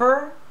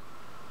offer,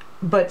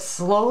 but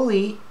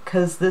slowly,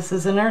 because this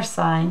is an earth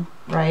sign,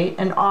 right?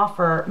 An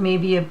offer,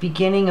 maybe a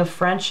beginning of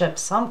friendship,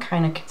 some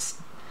kind of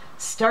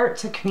start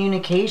to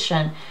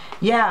communication.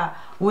 Yeah,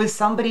 with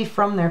somebody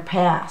from their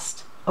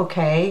past,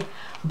 okay?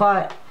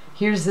 But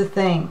here's the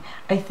thing.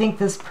 I think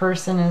this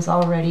person is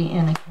already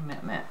in a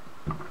commitment.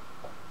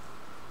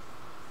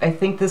 I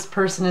think this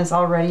person is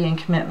already in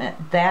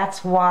commitment.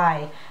 That's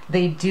why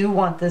they do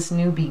want this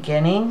new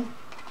beginning,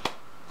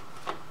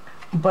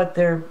 but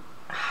they're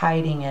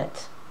hiding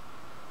it.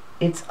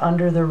 It's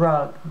under the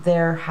rug.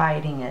 They're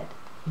hiding it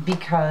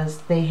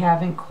because they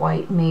haven't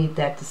quite made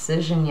that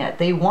decision yet.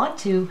 They want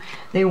to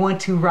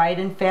ride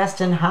and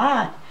fast and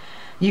hot.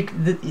 You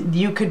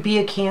could be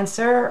a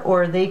Cancer,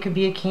 or they could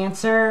be a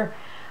Cancer.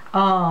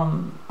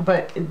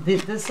 But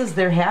this is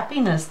their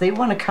happiness. They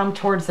want to come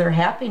towards their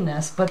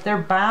happiness, but they're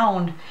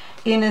bound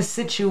in a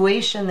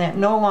situation that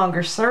no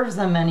longer serves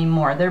them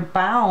anymore. They're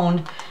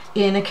bound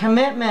in a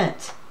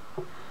commitment.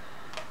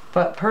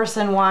 But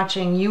person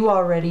watching, you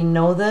already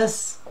know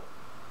this.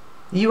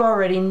 You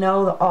already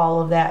know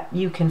all of that.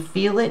 You can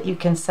feel it, you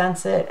can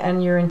sense it,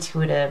 and you're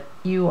intuitive.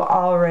 You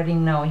already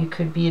know. You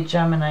could be a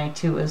Gemini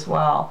too as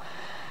well.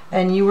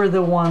 And you were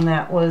the one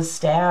that was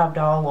stabbed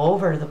all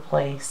over the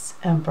place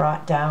and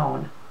brought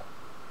down.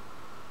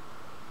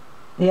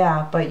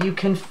 Yeah, but you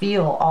can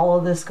feel all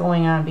of this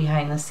going on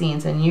behind the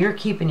scenes, and you're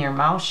keeping your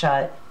mouth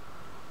shut,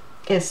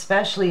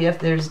 especially if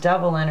there's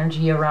devil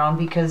energy around,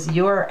 because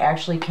you're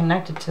actually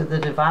connected to the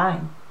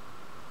divine.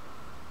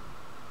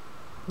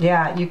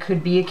 Yeah, you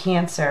could be a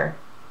Cancer.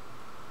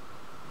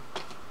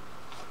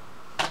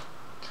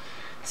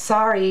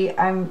 Sorry,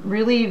 I'm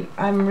really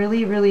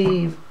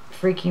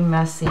freaking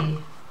messy.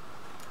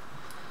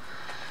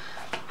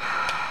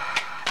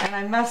 And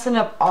I'm messing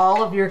up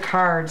all of your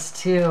cards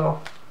too.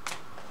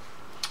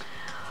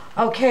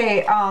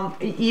 Okay,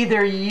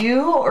 either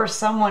you or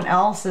someone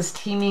else is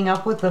teaming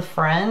up with a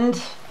friend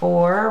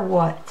for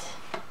what?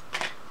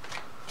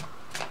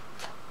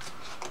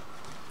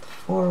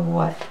 For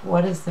what?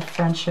 What is the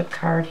friendship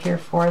card here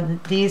for?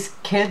 These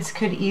kids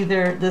could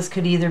this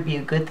could either be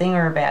a good thing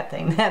or a bad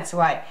thing. That's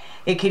why.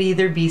 It could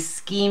either be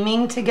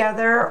scheming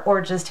together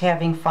or just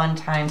having fun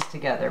times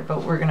together,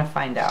 but we're going to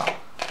find out.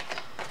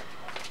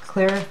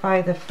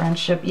 Clarify the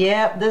friendship.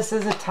 Yeah, this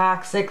is a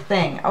toxic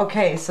thing.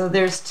 Okay, so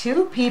there's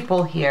two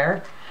people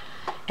here,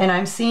 and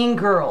I'm seeing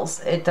girls.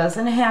 It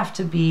doesn't have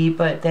to be,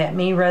 but that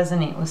may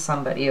resonate with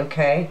somebody,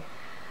 okay?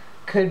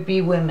 Could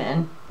be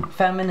women,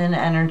 feminine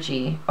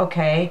energy,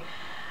 okay?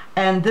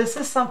 And this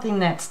is something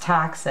that's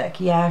toxic.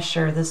 Yeah,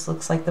 sure, this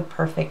looks like the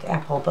perfect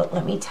apple, but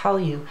let me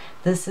tell you,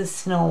 this is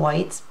Snow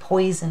White's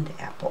poisoned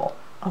apple,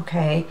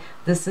 okay?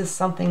 This is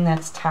something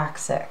that's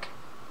toxic.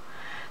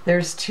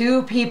 There's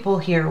two people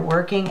here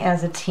working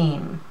as a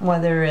team,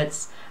 whether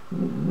it's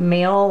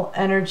male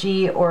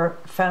energy or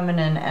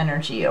feminine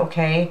energy,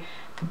 okay?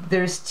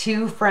 There's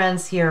two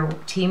friends here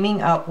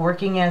teaming up,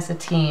 working as a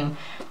team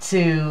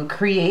to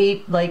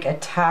create like a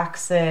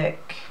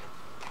toxic...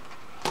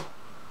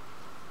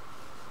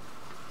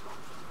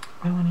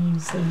 I want to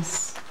use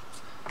this.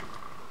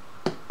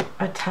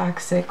 A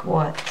toxic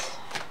what?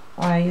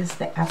 Why is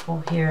the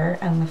apple here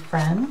and the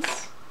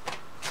friends?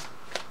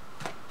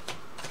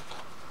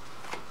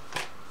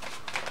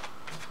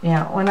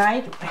 Yeah,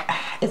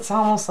 it's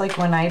almost like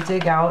when I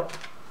dig out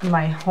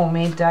my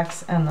homemade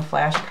decks and the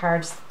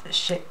flashcards, the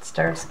shit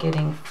starts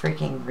getting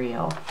freaking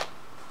real,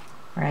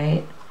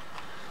 right?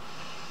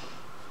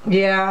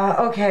 Yeah,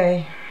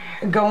 okay.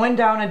 Going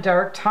down a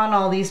dark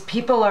tunnel. These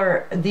people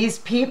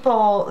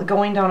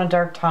going down a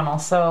dark tunnel.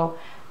 So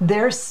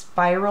they're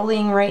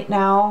spiraling right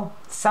now.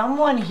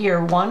 Someone here,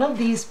 one of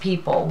these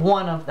people,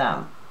 one of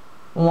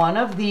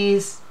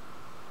these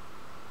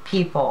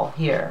people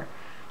here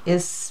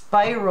is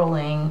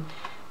spiraling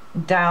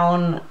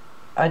down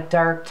a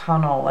dark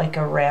tunnel like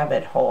a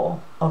rabbit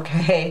hole,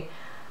 okay?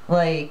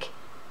 Like,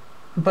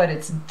 but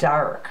it's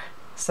dark.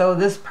 So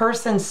this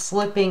person's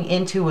slipping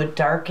into a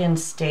darkened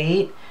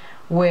state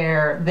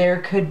where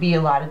there could be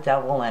a lot of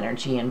devil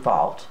energy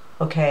involved,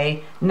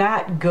 okay?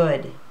 Not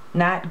good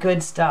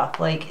stuff,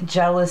 like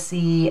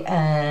jealousy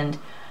and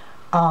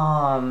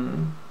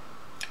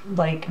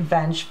like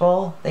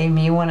vengeful. They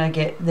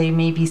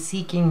may be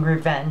seeking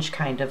revenge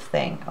kind of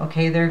thing,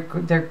 okay?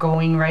 They're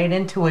going right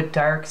into a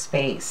dark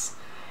space,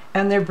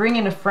 and they're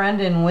bringing a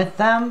friend in with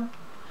them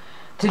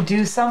to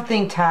do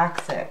something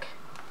toxic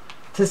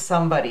to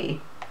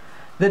somebody.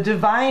 The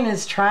divine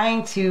is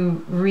trying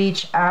to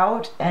reach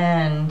out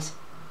and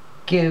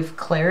give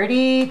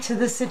clarity to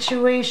the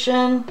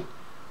situation.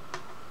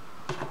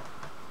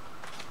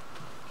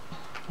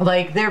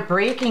 Like, they're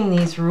breaking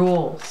these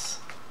rules.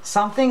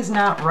 Something's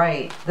not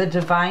right. The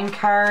divine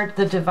card,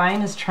 the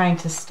divine is trying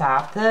to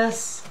stop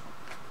this.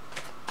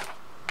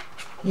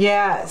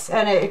 Yes,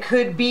 and it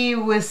could be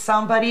with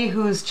somebody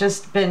who's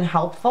just been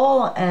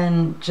helpful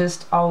and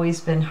just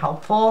always been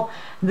helpful.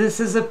 This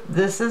is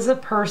a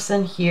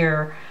person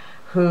here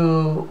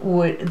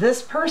who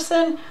this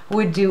person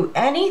would do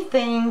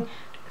anything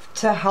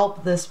to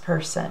help this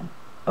person,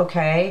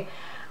 okay?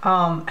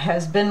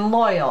 Has been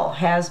loyal,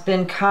 has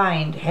been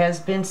kind, has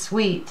been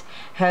sweet,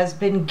 has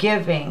been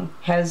giving,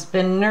 has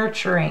been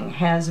nurturing,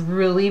 has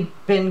really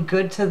been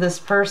good to this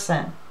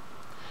person.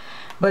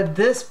 But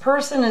this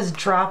person is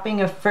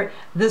dropping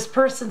this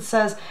person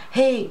says,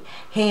 hey,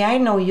 I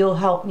know you'll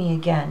help me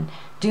again.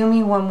 Do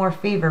me one more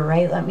favor,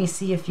 right? Let me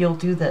see if you'll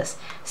do this.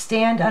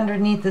 Stand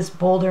underneath this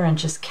boulder and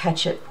just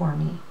catch it for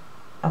me,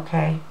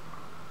 okay?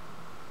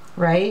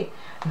 Right?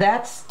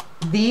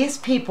 These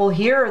people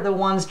here are the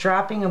ones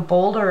dropping a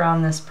boulder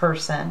on this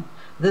person.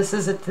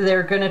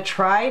 They're going to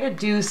try to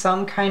do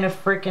some kind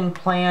of freaking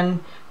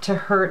plan to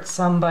hurt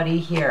somebody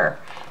here.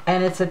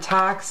 And it's a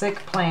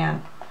toxic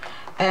plan.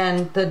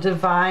 And the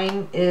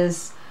divine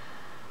is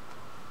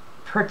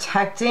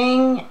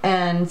protecting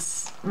and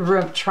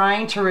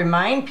trying to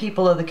remind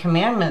people of the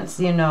commandments,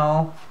 you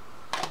know.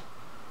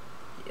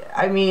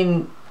 I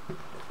mean,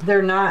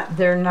 they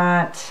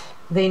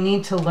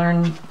need to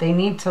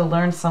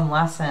learn some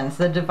lessons.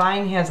 The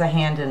divine has a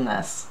hand in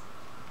this.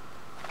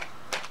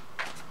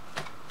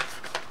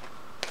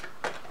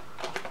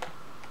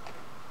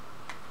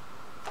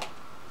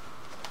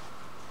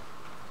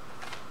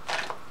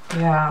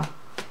 Yeah.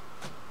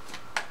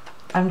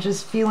 I'm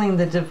just feeling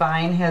the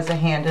divine has a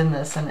hand in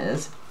this and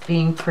is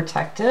being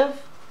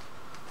protective.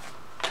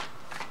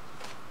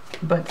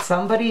 But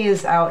somebody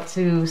is out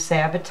to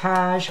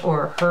sabotage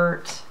or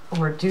hurt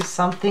or do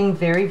something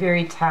very,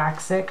 very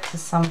toxic to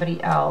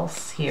somebody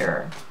else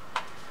here.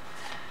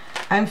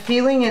 I'm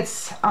feeling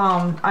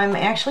I'm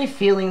actually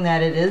feeling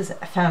that it is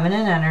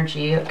feminine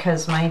energy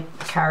because my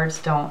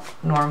cards don't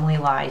normally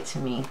lie to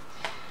me.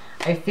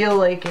 I feel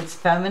like it's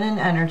feminine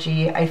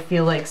energy. I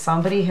feel like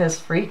somebody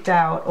has freaked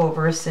out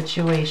over a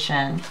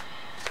situation.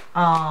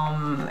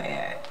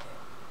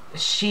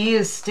 She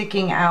is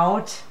sticking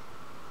out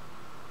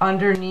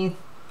underneath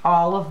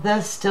all of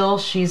this still.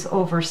 She's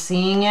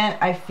overseeing it.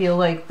 I feel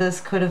like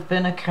this could have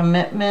been a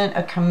commitment,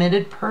 a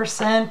committed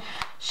person.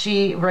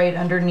 Right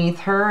underneath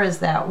her is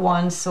that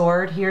one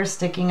sword here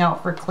sticking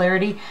out for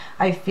clarity.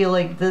 I feel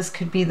like this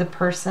could be the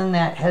person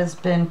that has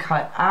been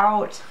cut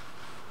out.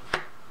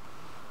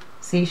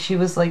 See, she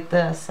was like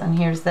this, and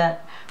here's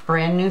that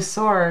brand new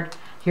sword.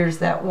 Here's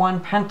that one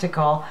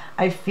pentacle.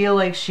 I feel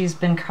like she's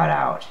been cut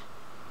out.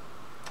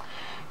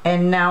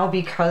 And now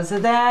because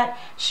of that,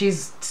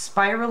 she's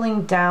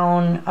spiraling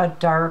down a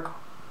dark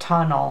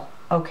tunnel,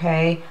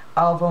 okay,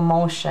 of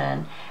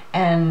emotion.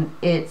 And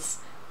it's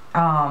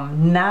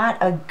not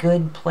a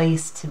good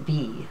place to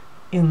be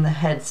in the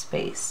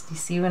headspace. Do you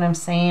see what I'm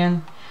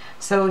saying?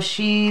 So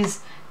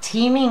she's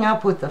teaming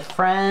up with a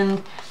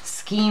friend,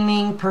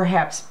 scheming,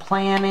 perhaps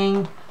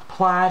planning,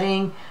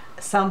 plotting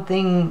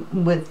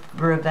something with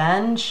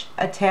revenge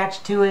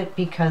attached to it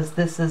because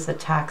this is a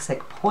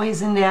toxic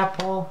poisoned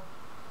apple.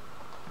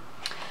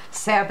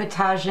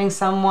 sabotaging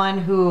someone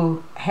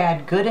who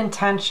had good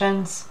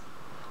intentions,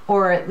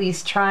 or at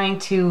least trying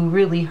to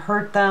really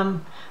hurt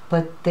them,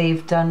 but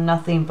they've done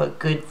nothing but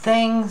good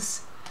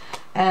things.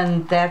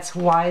 And that's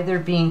why they're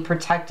being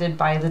protected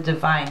by the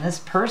divine. This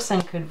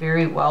person could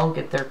very well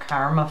get their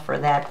karma for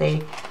that.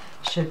 They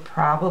should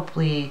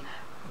probably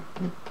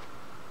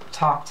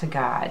talk to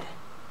God.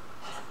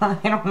 I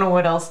don't know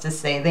what else to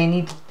say. They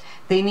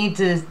need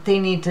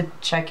to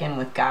check in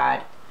with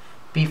God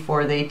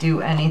before they do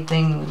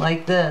anything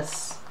like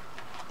this.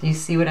 Do you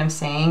see what I'm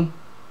saying?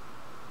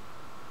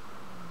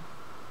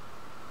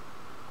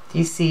 Do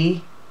you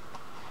see?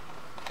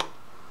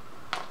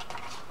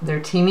 They're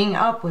teaming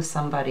up with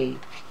somebody,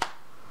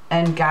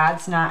 and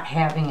God's not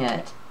having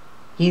it.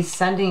 He's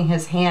sending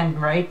his hand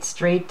right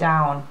straight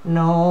down.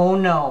 No,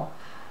 no.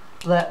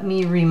 Let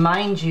me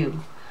remind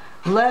you.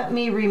 Let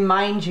me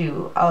remind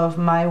you of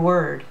my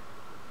word.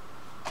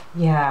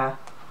 Yeah.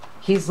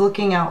 He's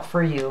looking out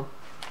for you.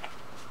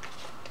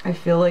 I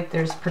feel like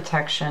there's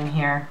protection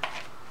here.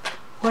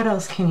 What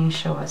else can you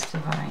show us,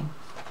 divine?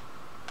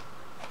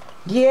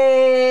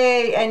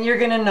 Yay! And you're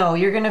gonna know,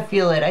 you're gonna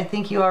feel it. I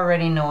think you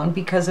already know, and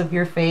because of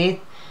your faith,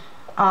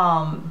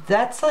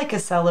 that's like a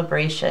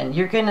celebration.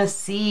 You're gonna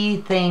see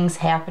things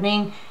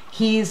happening.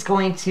 He's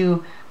going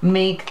to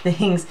make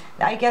things,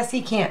 I guess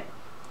he can't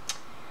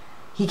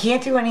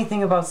do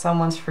anything about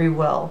someone's free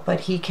will,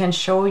 but he can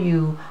show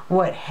you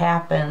what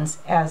happens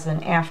as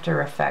an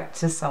after effect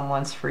to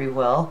someone's free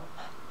will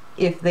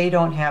if they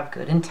don't have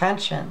good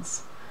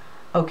intentions.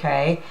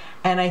 Okay,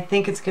 and I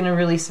think it's going to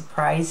really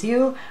surprise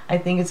you. I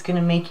think it's going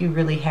to make you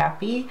really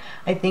happy.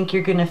 I think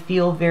you're going to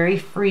feel very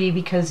free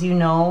because you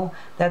know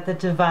that the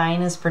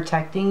divine is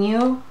protecting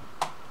you.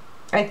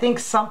 I think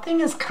something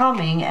is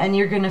coming and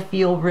you're going to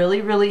feel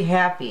really, really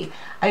happy.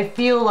 I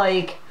feel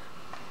like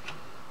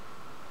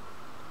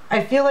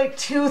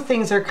two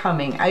things are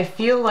coming. I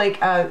feel like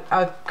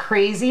a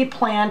crazy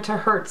plan to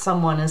hurt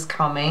someone is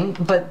coming,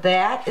 but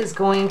that is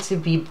going to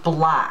be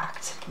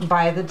blocked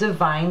by the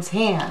divine's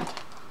hand.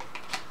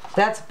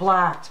 That's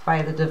blocked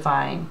by the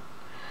divine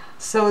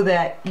so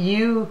that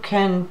you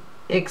can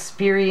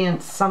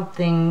experience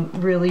something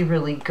really,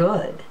 really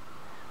good.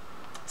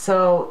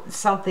 So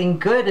something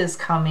good is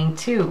coming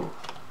too,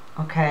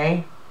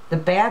 okay? The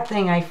bad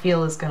thing I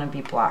feel is going to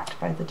be blocked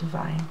by the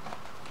divine.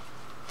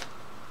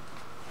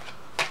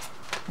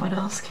 What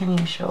else can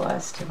you show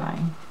us,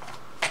 divine?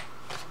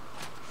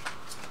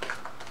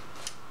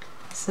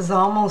 This is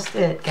almost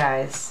it,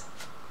 guys.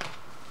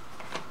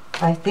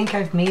 I think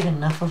I've made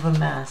enough of a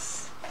mess.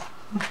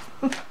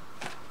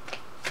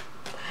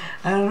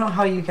 I don't know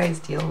how you guys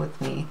deal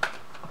with me,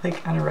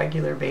 like on a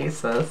regular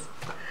basis.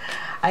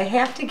 I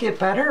have to get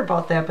better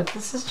about that, but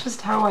this is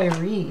just how I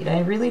read. I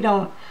really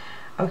don't...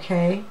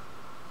 Okay.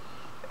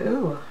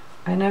 Ooh,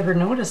 I never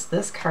noticed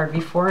this card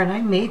before, and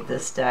I made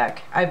this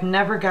deck. I've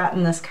never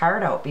gotten this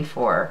card out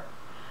before.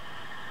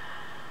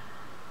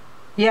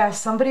 Yeah,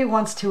 somebody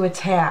wants to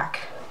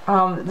attack.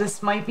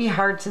 This might be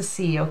hard to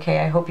see, okay?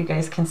 I hope you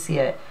guys can see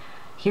it.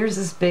 Here's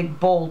this big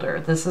boulder.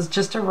 This is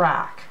just a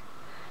rock.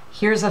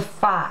 Here's a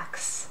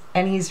fox,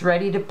 and he's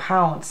ready to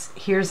pounce.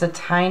 Here's a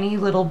tiny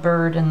little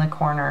bird in the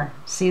corner.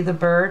 See the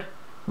bird?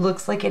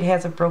 Looks like it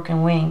has a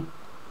broken wing.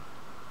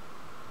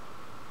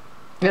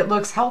 It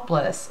looks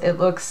helpless. It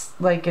looks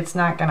like it's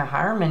not going to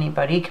harm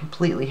anybody,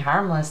 completely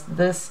harmless.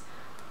 This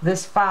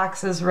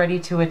fox is ready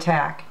to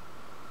attack.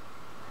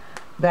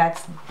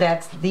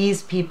 That's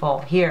these people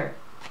here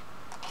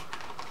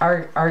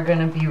are going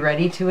to be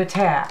ready to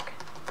attack.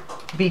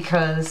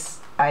 Because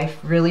I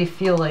really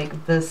feel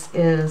like this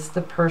is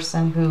the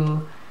person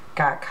who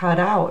got cut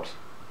out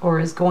or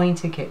is going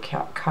to get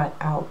cut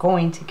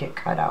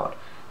out.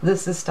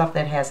 This is stuff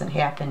that hasn't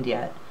happened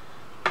yet.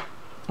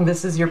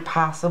 This is your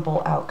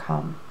possible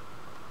outcome.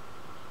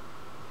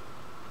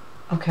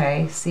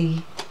 Okay,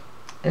 see,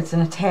 it's an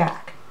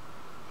attack.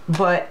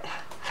 But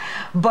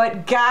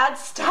God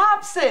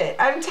stops it.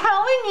 I'm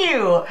telling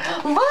you.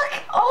 Look,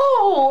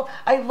 oh,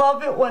 I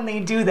love it when they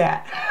do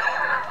that.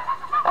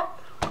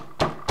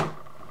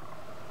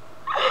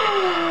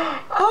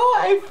 Oh,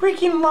 I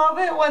freaking love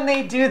it when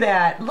they do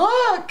that.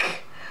 Look,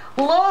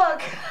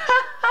 look.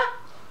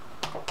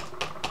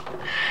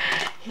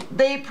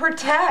 They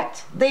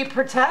protect. They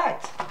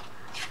protect.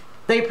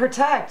 They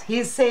protect.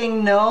 He's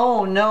saying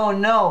no, no,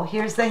 no.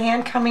 Here's the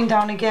hand coming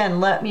down again.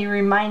 Let me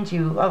remind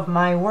you of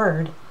my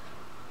word.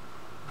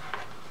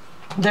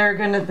 They're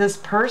gonna, this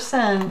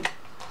person,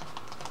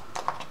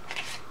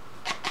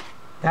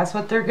 that's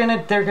what they're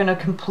gonna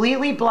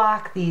completely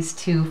block these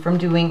two from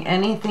doing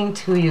anything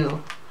to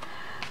you.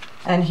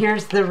 And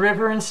here's the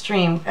river and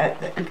stream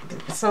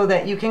so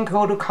that you can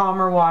go to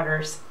calmer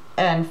waters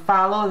and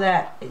follow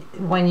that.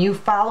 When you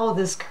follow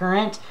this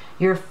current,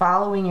 you're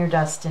following your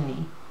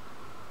destiny.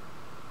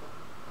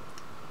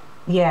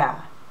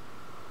 Yeah.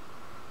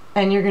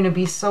 And you're going to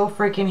be so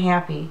freaking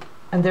happy.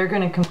 And they're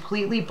going to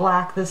completely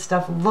block this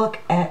stuff.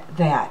 Look at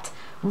that.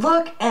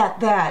 Look at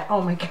that.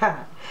 Oh my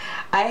God.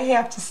 I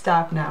have to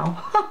stop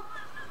now.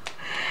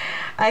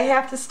 I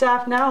have to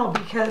stop now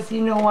because you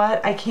know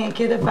what? I can't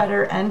get a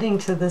better ending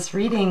to this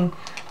reading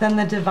than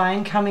the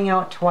divine coming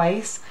out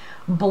twice,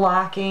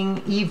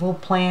 blocking evil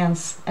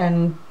plans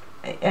and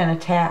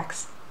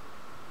attacks.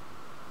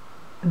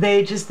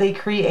 They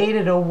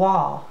created a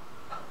wall.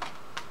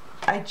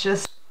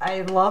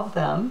 I love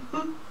them.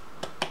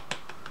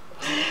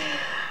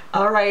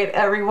 All right,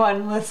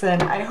 everyone,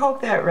 listen, I hope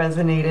that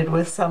resonated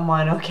with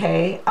someone,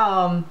 okay?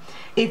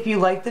 If you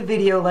like the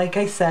video, like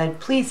I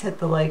said, please hit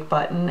the like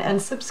button and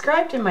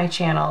subscribe to my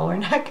channel. We're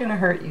not going to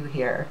hurt you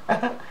here.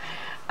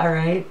 All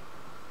right?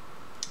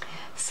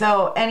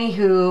 So,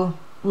 anywho,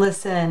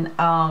 listen,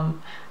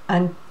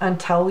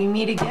 until we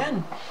meet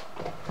again,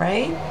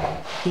 right?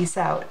 Peace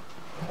out.